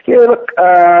 Yeah, look,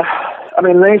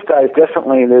 these days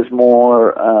definitely there's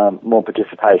more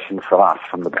participation from us,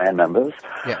 from the band members.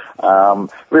 Yeah.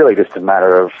 Really just a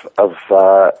matter of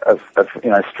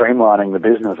streamlining the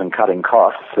business and cutting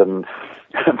costs, and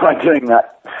by doing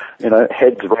that,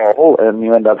 heads roll, and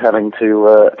you end up having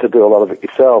to do a lot of it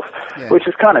yourself, which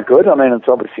is kind of good. I mean, it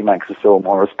obviously makes us all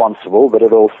more responsible, but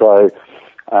it also,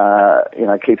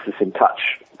 keeps us in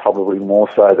touch probably more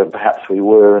so than perhaps we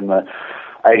were in the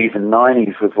 80s and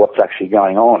 90s with what's actually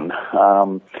going on.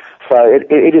 So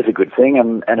it is a good thing,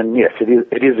 and yes,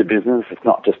 it is a business. It's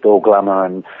not just all glamour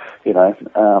and,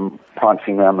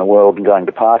 prancing around the world and going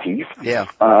to parties. Yeah.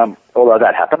 Although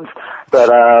that happens. But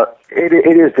it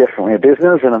is definitely a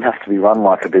business, and it has to be run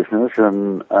like a business,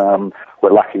 and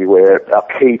we're lucky where our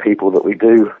key people that we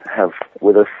do have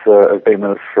with us have been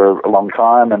with us for a long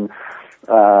time, and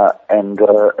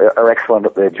are excellent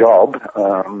at their job,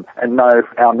 and know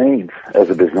our needs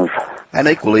as a business. And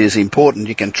equally as important,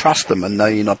 you can trust them and know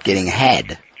you're not getting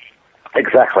had.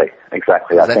 Exactly.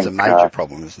 That's a major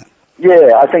problem, isn't it?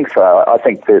 Yeah, I think so. I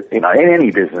think that, in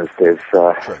any business there's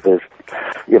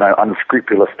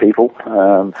unscrupulous people.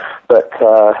 The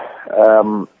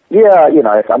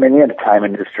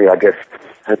entertainment industry, I guess,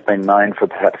 has been known for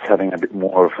perhaps having a bit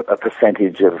more of a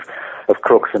percentage of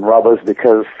crooks and robbers,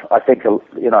 because I think,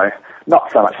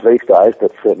 not so much these days,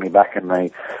 but certainly back in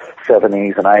the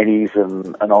 70s and 80s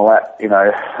and all that,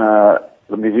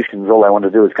 the musicians, all they wanted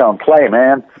to do was go and play,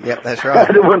 man. Yep, that's right.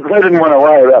 They didn't want to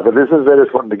worry about the business. They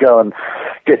just wanted to go and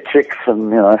get chicks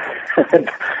and,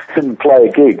 and play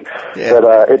a gig. Yeah.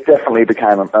 But it definitely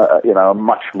became a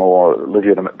much more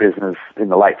legitimate business in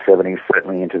the late 70s,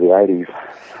 certainly into the 80s.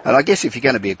 And I guess if you're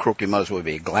going to be a crook, you might as well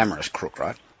be a glamorous crook,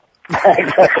 right?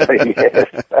 Exactly, yes.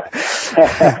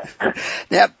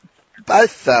 Now,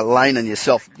 both Lane and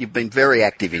yourself, you've been very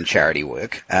active in charity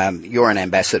work. You're an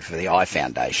ambassador for the Eye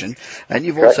Foundation, and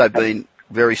you've also been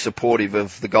very supportive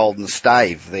of the Golden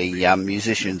Stave, the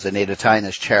musicians and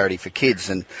entertainers charity for kids,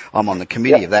 and I'm on the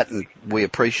committee of that, and we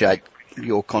appreciate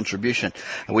your contribution.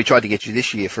 And we tried to get you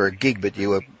this year for a gig, but you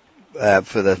were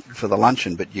for the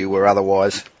luncheon, but you were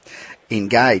otherwise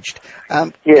engaged.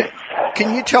 Yes.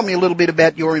 Can you tell me a little bit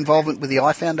about your involvement with the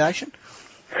Eye Foundation?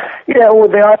 Yeah, well,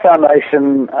 the Eye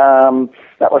Foundation,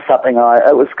 that was something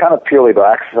it was kind of purely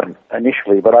by accident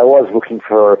initially, but I was looking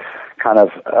for kind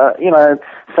of,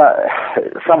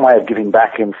 some way of giving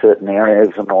back in certain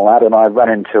areas and all that, and I ran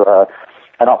into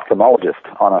an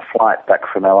ophthalmologist on a flight back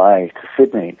from LA to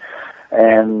Sydney,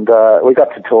 and we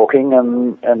got to talking,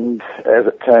 and as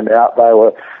it turned out, they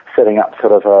were setting up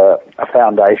sort of a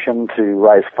foundation to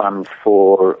raise funds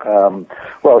for,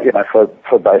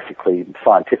 for basically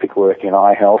scientific work in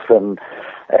eye health and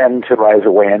to raise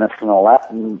awareness and all that.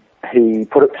 And he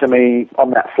put it to me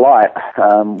on that flight,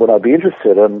 would I be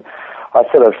interested? And I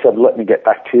sort of said, let me get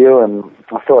back to you. And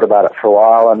I thought about it for a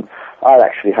while, and I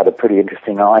actually had a pretty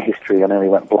interesting eye history. I nearly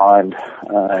went blind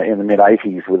in the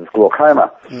mid-'80s with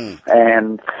glaucoma.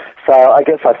 And so I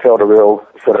guess I felt a real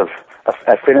sort of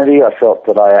affinity. I felt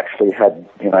that I actually had,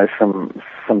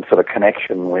 some sort of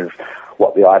connection with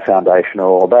what the Eye Foundation are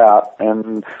all about,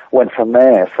 and went from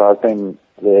there. So I've been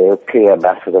their key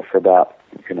ambassador for about,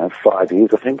 5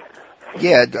 years, I think.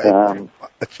 Yeah,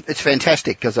 it's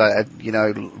fantastic because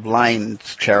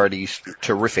Lane's charity's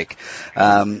terrific.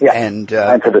 And to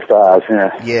the stars.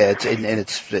 Yeah,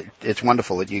 it's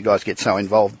wonderful that you guys get so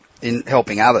involved in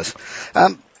helping others.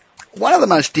 One of the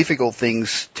most difficult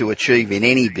things to achieve in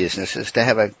any business is to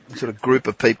have a sort of group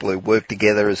of people who work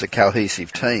together as a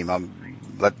cohesive team.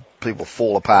 Let people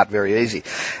fall apart very easy,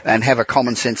 and have a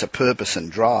common sense of purpose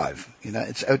and drive.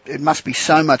 It must be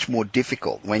so much more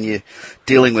difficult when you're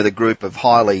dealing with a group of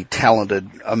highly talented,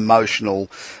 emotional,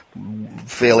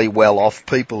 fairly well-off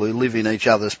people who live in each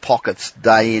other's pockets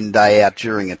day in, day out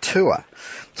during a tour.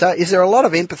 So is there a lot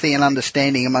of empathy and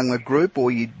understanding among the group,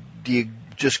 or do you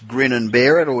just grin and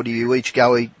bear it, or do you each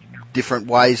go different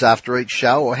ways after each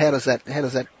show, or how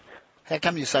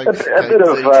come you're so... A bit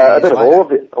of all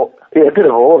of it. Yeah, a bit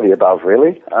of all of the above,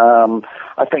 really.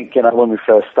 I think, when we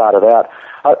first started out,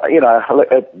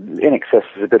 InXS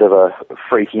is a bit of a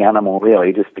freaky animal,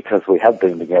 really, just because we have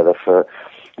been together for,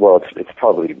 it's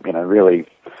probably, really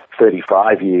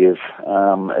 35 years,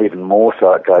 even more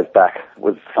so it goes back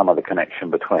with some of the connection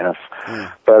between us.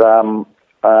 Mm. But,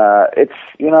 it's,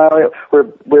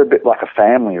 we're a bit like a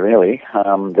family, really.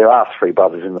 There are three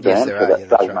brothers in the band, so that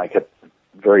does make it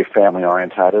very family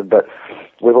orientated, but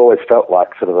we've always felt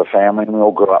like sort of a family, and we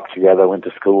all grew up together, went to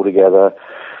school together.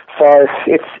 So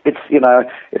it's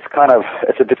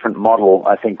a different model,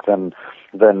 I think, than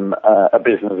a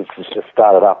business that's just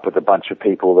started up with a bunch of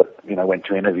people that, went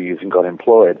to interviews and got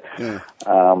employed. Yeah.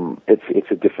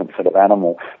 It's a different sort of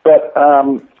animal. But,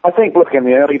 I think, look, in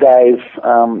the early days,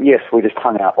 yes, we just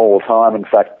hung out all the time. In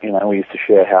fact, we used to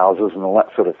share houses and all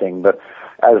that sort of thing. But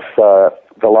as,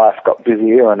 the life got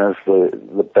busier and as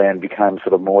the band became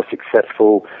sort of more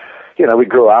successful, we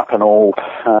grew up and all,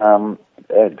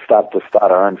 started to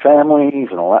start our own families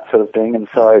and all that sort of thing. And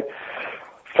so,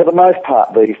 for the most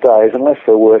part these days, unless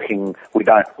we're working, we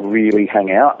don't really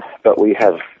hang out, but we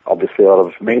have obviously a lot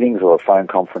of meetings or phone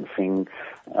conferencing,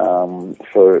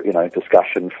 for,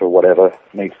 discussion for whatever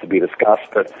needs to be discussed,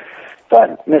 but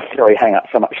don't necessarily hang out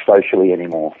so much socially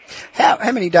anymore.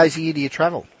 How many days a year do you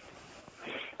travel?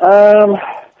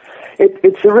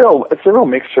 It's a real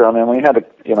mixture. I mean, we had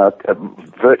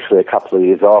virtually a couple of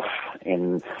years off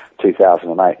in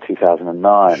 2008,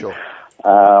 2009. Sure.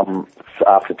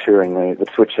 After touring the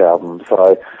Switch album.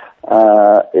 So,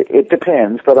 it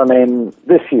depends, but I mean,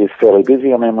 this year's fairly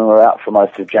busy. I mean, we were out for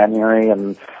most of January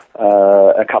and,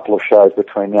 a couple of shows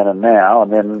between then and now,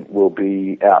 and then we'll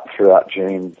be out throughout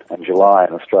June and July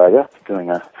in Australia doing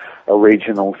a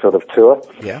regional sort of tour.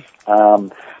 Yeah.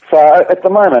 So at the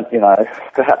moment,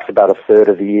 perhaps about a third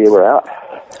of the year we're out.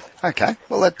 Okay.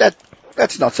 Well,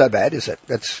 that's not so bad, is it?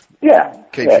 It's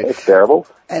bearable.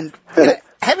 And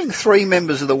having three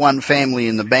members of the one family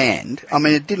in the band, I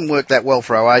mean, it didn't work that well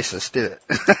for Oasis, did it?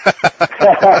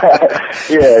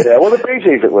 Yeah. Well, the Bee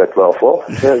Gees it worked well for.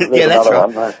 There's that's another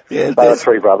right. One. They were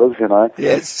three brothers,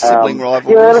 Yeah, sibling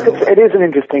rivalries. Yeah, look, it is an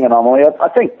interesting anomaly. I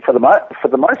think for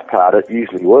the most part it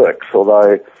usually works,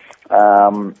 although...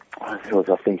 who was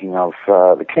I thinking of?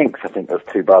 The Kinks, I think there's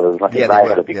two brothers. I think they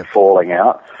had a big falling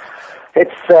out.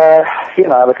 It's,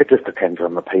 look, it just depends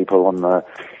on the people and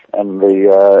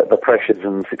the pressures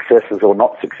and successes or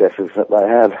not successes that they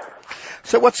have.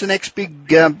 So what's the next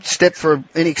big step for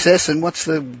InXS, and what's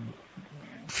the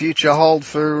future hold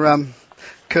for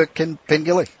Kirk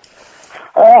Pengilly?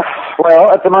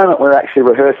 Well, at the moment we're actually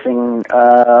rehearsing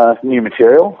new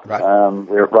material. Right.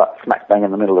 We're right smack bang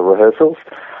in the middle of rehearsals.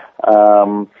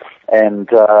 And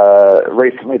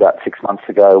recently, about 6 months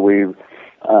ago, we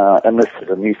enlisted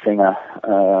a new singer,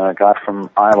 a guy from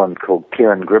Ireland called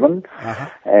Kieran Gribben,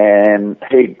 and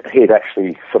he'd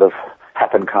actually sort of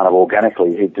happened kind of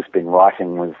organically. He'd just been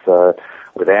writing with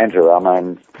Andrew, our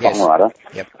main songwriter,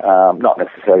 not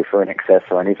necessarily for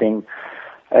InXS or anything,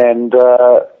 and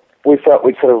we felt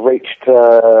we'd sort of reached,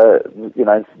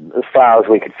 as far as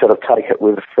we could sort of take it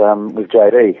with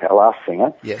JD, our last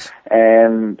singer. Yes.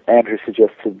 And Andrew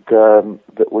suggested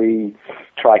that we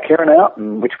try Kieran out,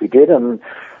 and which we did, and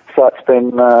so it's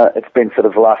been sort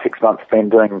of the last 6 months been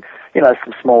doing,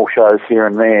 some small shows here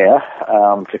and there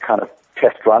to kind of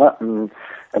test run it, and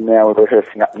now we're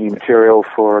rehearsing up new material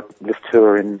for this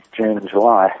tour in June and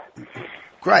July.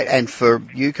 Great. And for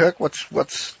you, Kirk, what's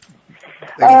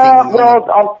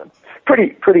well, I'm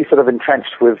pretty sort of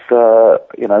entrenched with the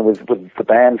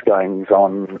band's goings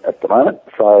on at the moment.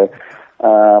 So,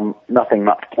 nothing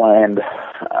much planned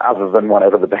other than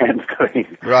whatever the band's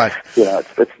doing. Right.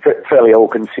 It's fairly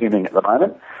all-consuming at the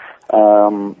moment.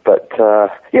 But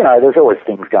there's always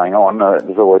things going on.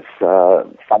 There's always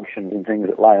functions and things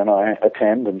that Leigh and I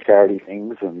attend, and charity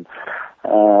things and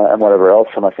whatever else.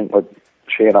 And I think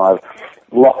she and I have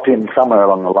locked in somewhere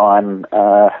along the line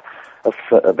of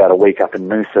about a week up in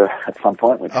Noosa at some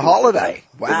point. A holiday.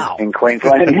 Wow. In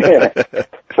Queensland, yeah.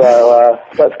 So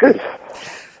that's good.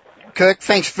 Kirk,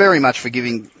 thanks very much for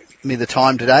giving me the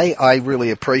time today. I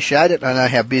really appreciate it. I know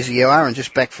how busy you are, and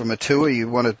just back from a tour, you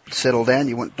want to settle down.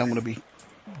 You don't want to be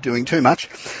doing too much.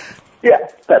 Yeah,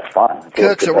 that's fine.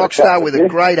 Kirk's a rock star with a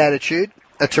great attitude,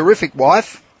 a terrific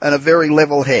wife, and a very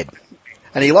level head.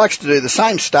 And he likes to do the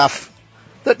same stuff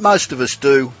that most of us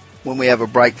do when we have a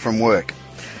break from work.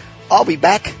 I'll be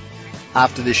back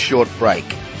after this short break.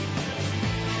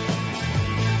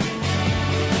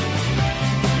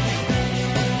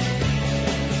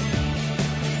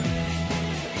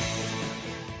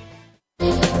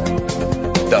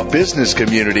 The business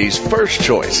community's first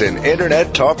choice in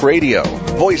Internet Talk Radio.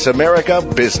 Voice America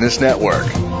Business Network.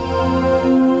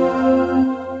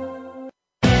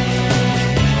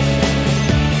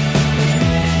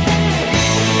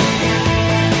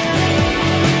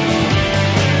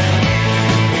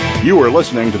 You are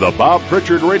listening to the Bob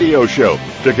Pritchard Radio Show.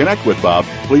 To connect with Bob,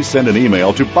 please send an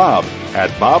email to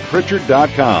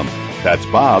bob@bobpritchard.com. That's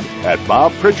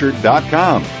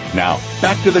bob@bobpritchard.com. Now,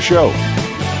 back to the show.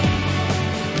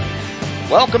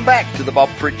 Welcome back to the Bob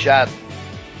Pritchard.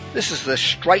 This is the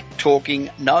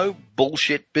straight-talking, no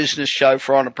bullshit business show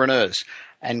for entrepreneurs.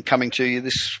 And coming to you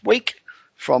this week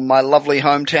from my lovely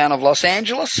hometown of Los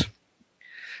Angeles.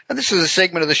 And this is a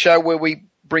segment of the show where we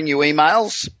bring you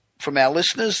emails from our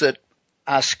listeners that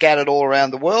are scattered all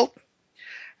around the world.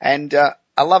 And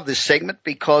I love this segment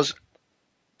because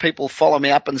people follow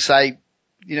me up and say,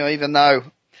 you know, even though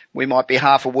we might be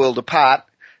half a world apart,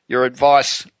 your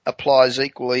advice applies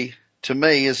equally to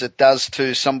me as it does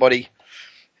to somebody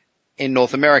in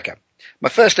North America. My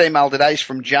first email today is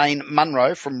from Jane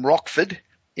Munro from Rockford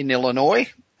in Illinois.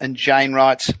 And Jane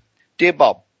writes, Dear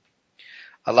Bob,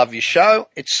 I love your show.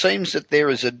 It seems that there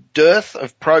is a dearth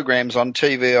of programs on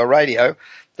TV or radio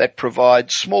that provide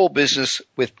small business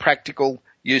with practical,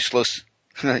 useful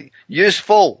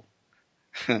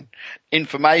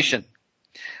information.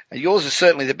 Yours is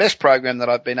certainly the best program that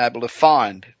I've been able to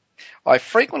find. I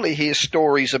frequently hear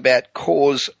stories about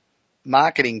cause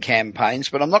marketing campaigns,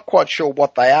 but I'm not quite sure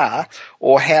what they are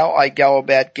or how I go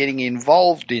about getting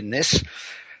involved in this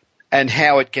and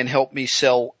how it can help me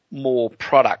sell more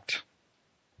product.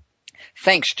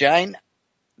 Thanks, Jane.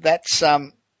 That's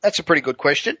a pretty good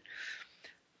question.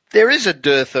 There is a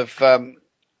dearth of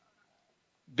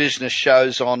business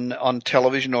shows on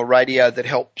television or radio that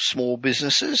help small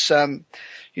businesses.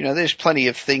 You know, there's plenty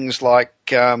of things like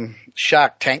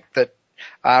Shark Tank that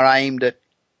are aimed at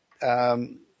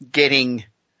getting,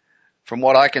 from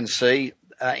what I can see,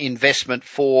 investment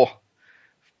for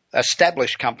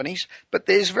established companies, but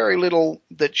there's very little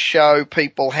that show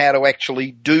people how to actually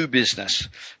do business.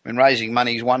 I mean, raising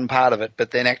money is one part of it,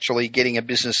 but then actually getting a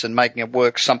business and making it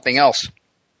work something else.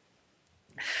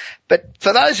 But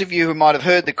for those of you who might have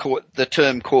heard the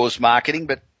term cause marketing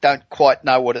but don't quite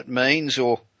know what it means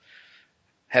or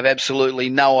have absolutely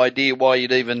no idea why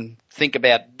you'd even think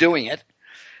about doing it,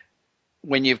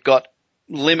 when you've got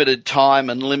limited time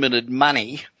and limited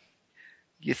money,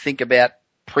 you think about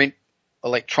print,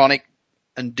 electronic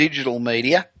and digital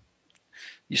media.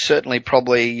 You certainly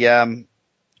probably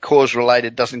cause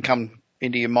related doesn't come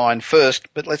into your mind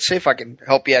first, but let's see if I can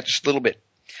help you out just a little bit.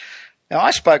 Now,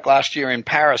 I spoke last year in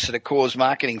Paris at a cause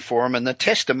marketing forum, and the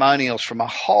testimonials from a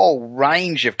whole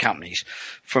range of companies,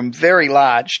 from very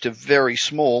large to very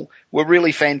small, were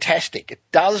really fantastic. It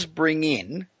does bring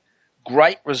in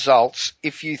great results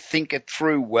if you think it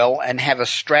through well and have a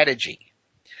strategy.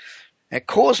 Now,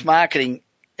 cause marketing,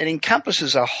 it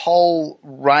encompasses a whole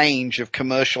range of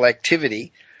commercial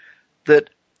activity that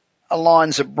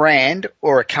aligns a brand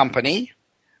or a company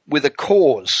with a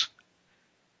cause.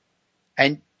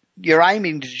 And you're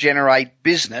aiming to generate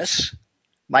business,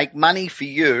 make money for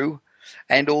you,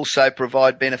 and also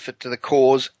provide benefit to the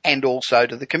cause and also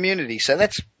to the community. So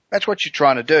that's what you're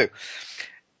trying to do.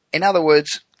 In other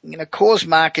words, you know, cause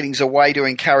marketing is a way to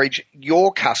encourage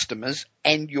your customers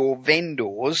and your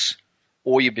vendors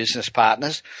or your business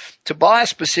partners to buy a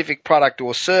specific product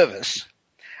or service,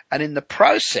 and in the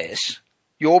process,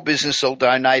 your business will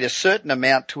donate a certain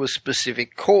amount to a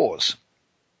specific cause.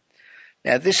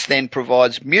 Now, this then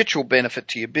provides mutual benefit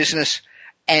to your business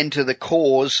and to the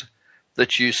cause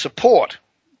that you support.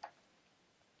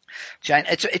 Jane,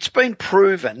 it's been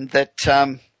proven that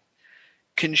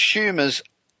consumers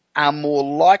are more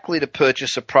likely to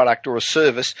purchase a product or a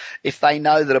service if they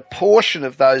know that a portion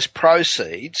of those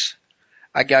proceeds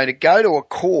are going to go to a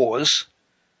cause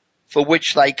for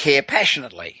which they care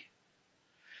passionately.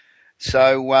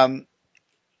 So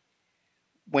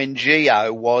when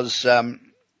Geo was,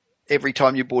 every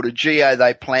time you bought a Geo,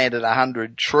 they planted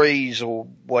 100 trees or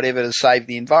whatever to save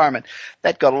the environment.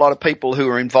 That got a lot of people who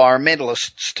are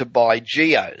environmentalists to buy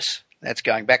Geos. That's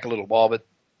going back a little while, but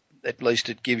at least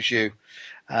it gives you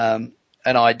an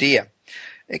idea.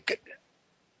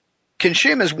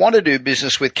 Consumers want to do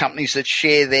business with companies that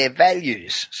share their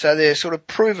values. So there are sort of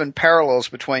proven parallels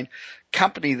between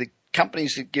companies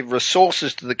that give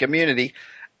resources to the community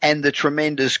and the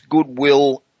tremendous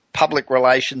goodwill, public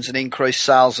relations and increased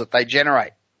sales that they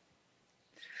generate.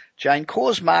 Jane,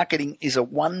 cause marketing is a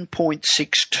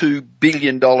 $1.62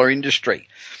 billion industry,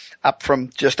 up from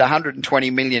just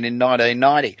 $120 million in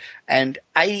 1990. And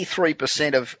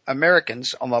 83% of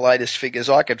Americans, on the latest figures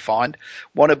I could find,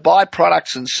 want to buy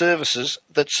products and services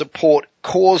that support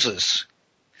causes.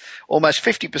 Almost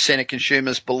 50% of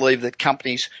consumers believe that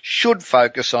companies should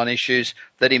focus on issues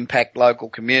that impact local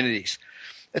communities.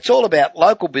 It's all about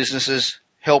local businesses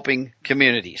helping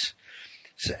communities.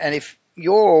 And if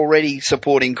you're already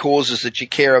supporting causes that you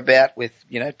care about with,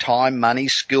 time, money,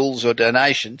 skills or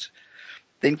donations,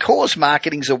 then cause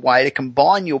marketing is a way to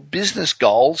combine your business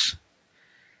goals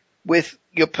with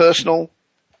your personal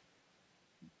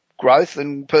growth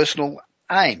and personal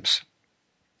aims.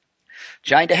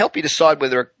 Jane, to help you decide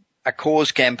whether a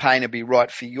cause campaign would be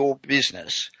right for your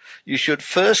business, you should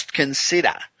first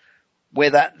consider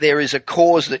whether there is a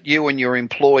cause that you and your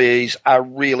employees are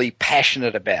really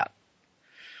passionate about.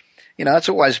 It's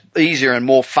always easier and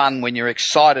more fun when you're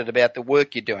excited about the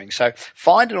work you're doing. So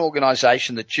find an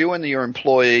organisation that you and your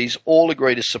employees all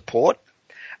agree to support,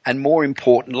 and more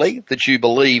importantly, that you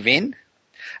believe in,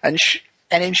 and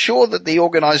ensure that the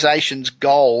organisation's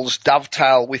goals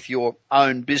dovetail with your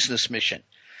own business mission.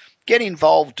 Get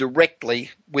involved directly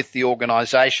with the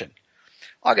organisation.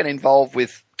 I got involved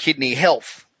with kidney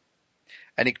health,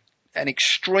 an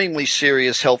extremely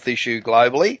serious health issue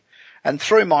globally. And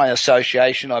through my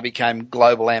association, I became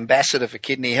global ambassador for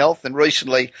kidney health and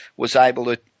recently was able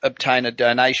to obtain a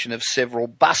donation of several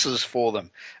buses for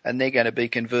them. And they're going to be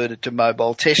converted to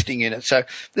mobile testing units. So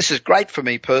this is great for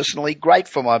me personally, great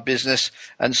for my business,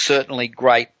 and certainly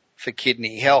great for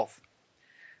kidney health.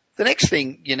 The next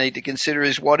thing you need to consider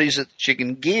is what is it that you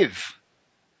can give.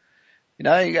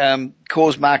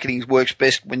 Cause marketing works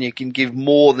best when you can give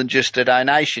more than just a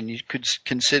donation. You could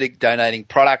consider donating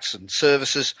products and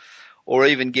services, or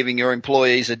even giving your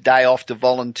employees a day off to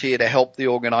volunteer to help the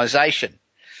organisation.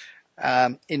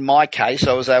 In my case,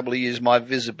 I was able to use my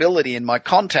visibility and my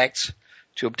contacts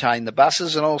to obtain the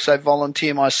buses and also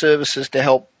volunteer my services to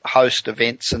help host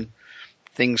events and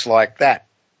things like that.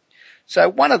 So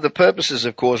one of the purposes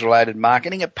of cause-related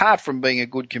marketing, apart from being a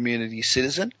good community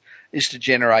citizen, is to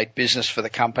generate business for the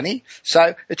company.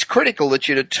 So it's critical that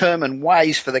you determine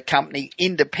ways for the company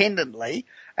independently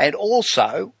and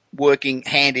also working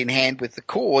hand in hand with the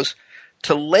cause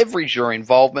to leverage your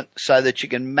involvement so that you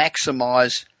can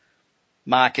maximize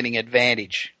marketing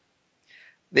advantage.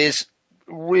 There's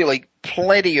really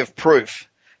plenty of proof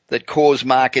that cause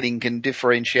marketing can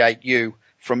differentiate you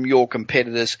from your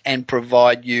competitors and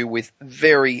provide you with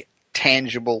very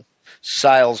tangible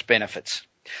sales benefits.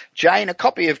 Jane, a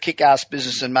copy of Kick-Ass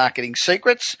Business and Marketing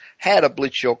Secrets, How to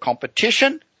Blitz Your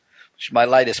Competition, which is my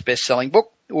latest best-selling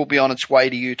book, will be on its way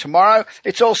to you tomorrow.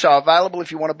 It's also available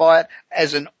if you want to buy it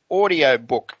as an audio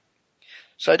book.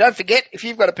 So don't forget, if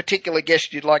you've got a particular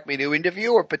guest you'd like me to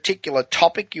interview or a particular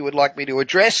topic you would like me to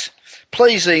address,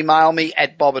 please email me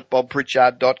at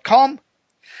bob@bobpritchard.com.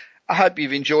 I hope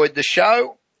you've enjoyed the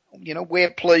show.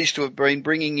 We're pleased to have been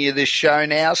bringing you this show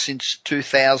now since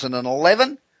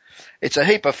 2011. It's a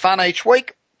heap of fun each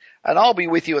week, and I'll be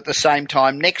with you at the same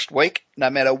time next week, no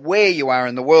matter where you are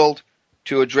in the world,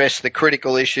 to address the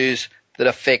critical issues that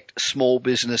affect small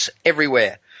business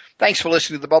everywhere. Thanks for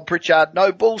listening to the Bob Pritchard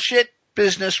No Bullshit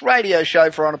Business Radio Show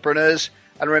for entrepreneurs.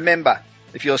 And remember,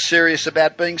 if you're serious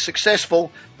about being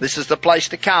successful, this is the place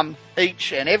to come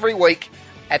each and every week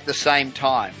at the same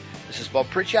time. This is Bob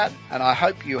Pritchard, and I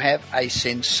hope you have a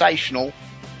sensational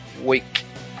week.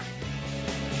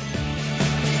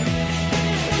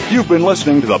 You've been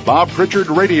listening to the Bob Pritchard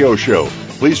Radio Show.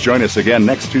 Please join us again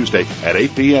next Tuesday at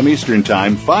 8 p.m. Eastern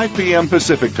Time, 5 p.m.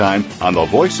 Pacific Time on the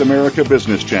Voice America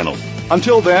Business Channel.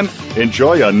 Until then,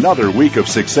 enjoy another week of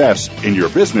success in your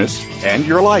business and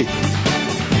your life.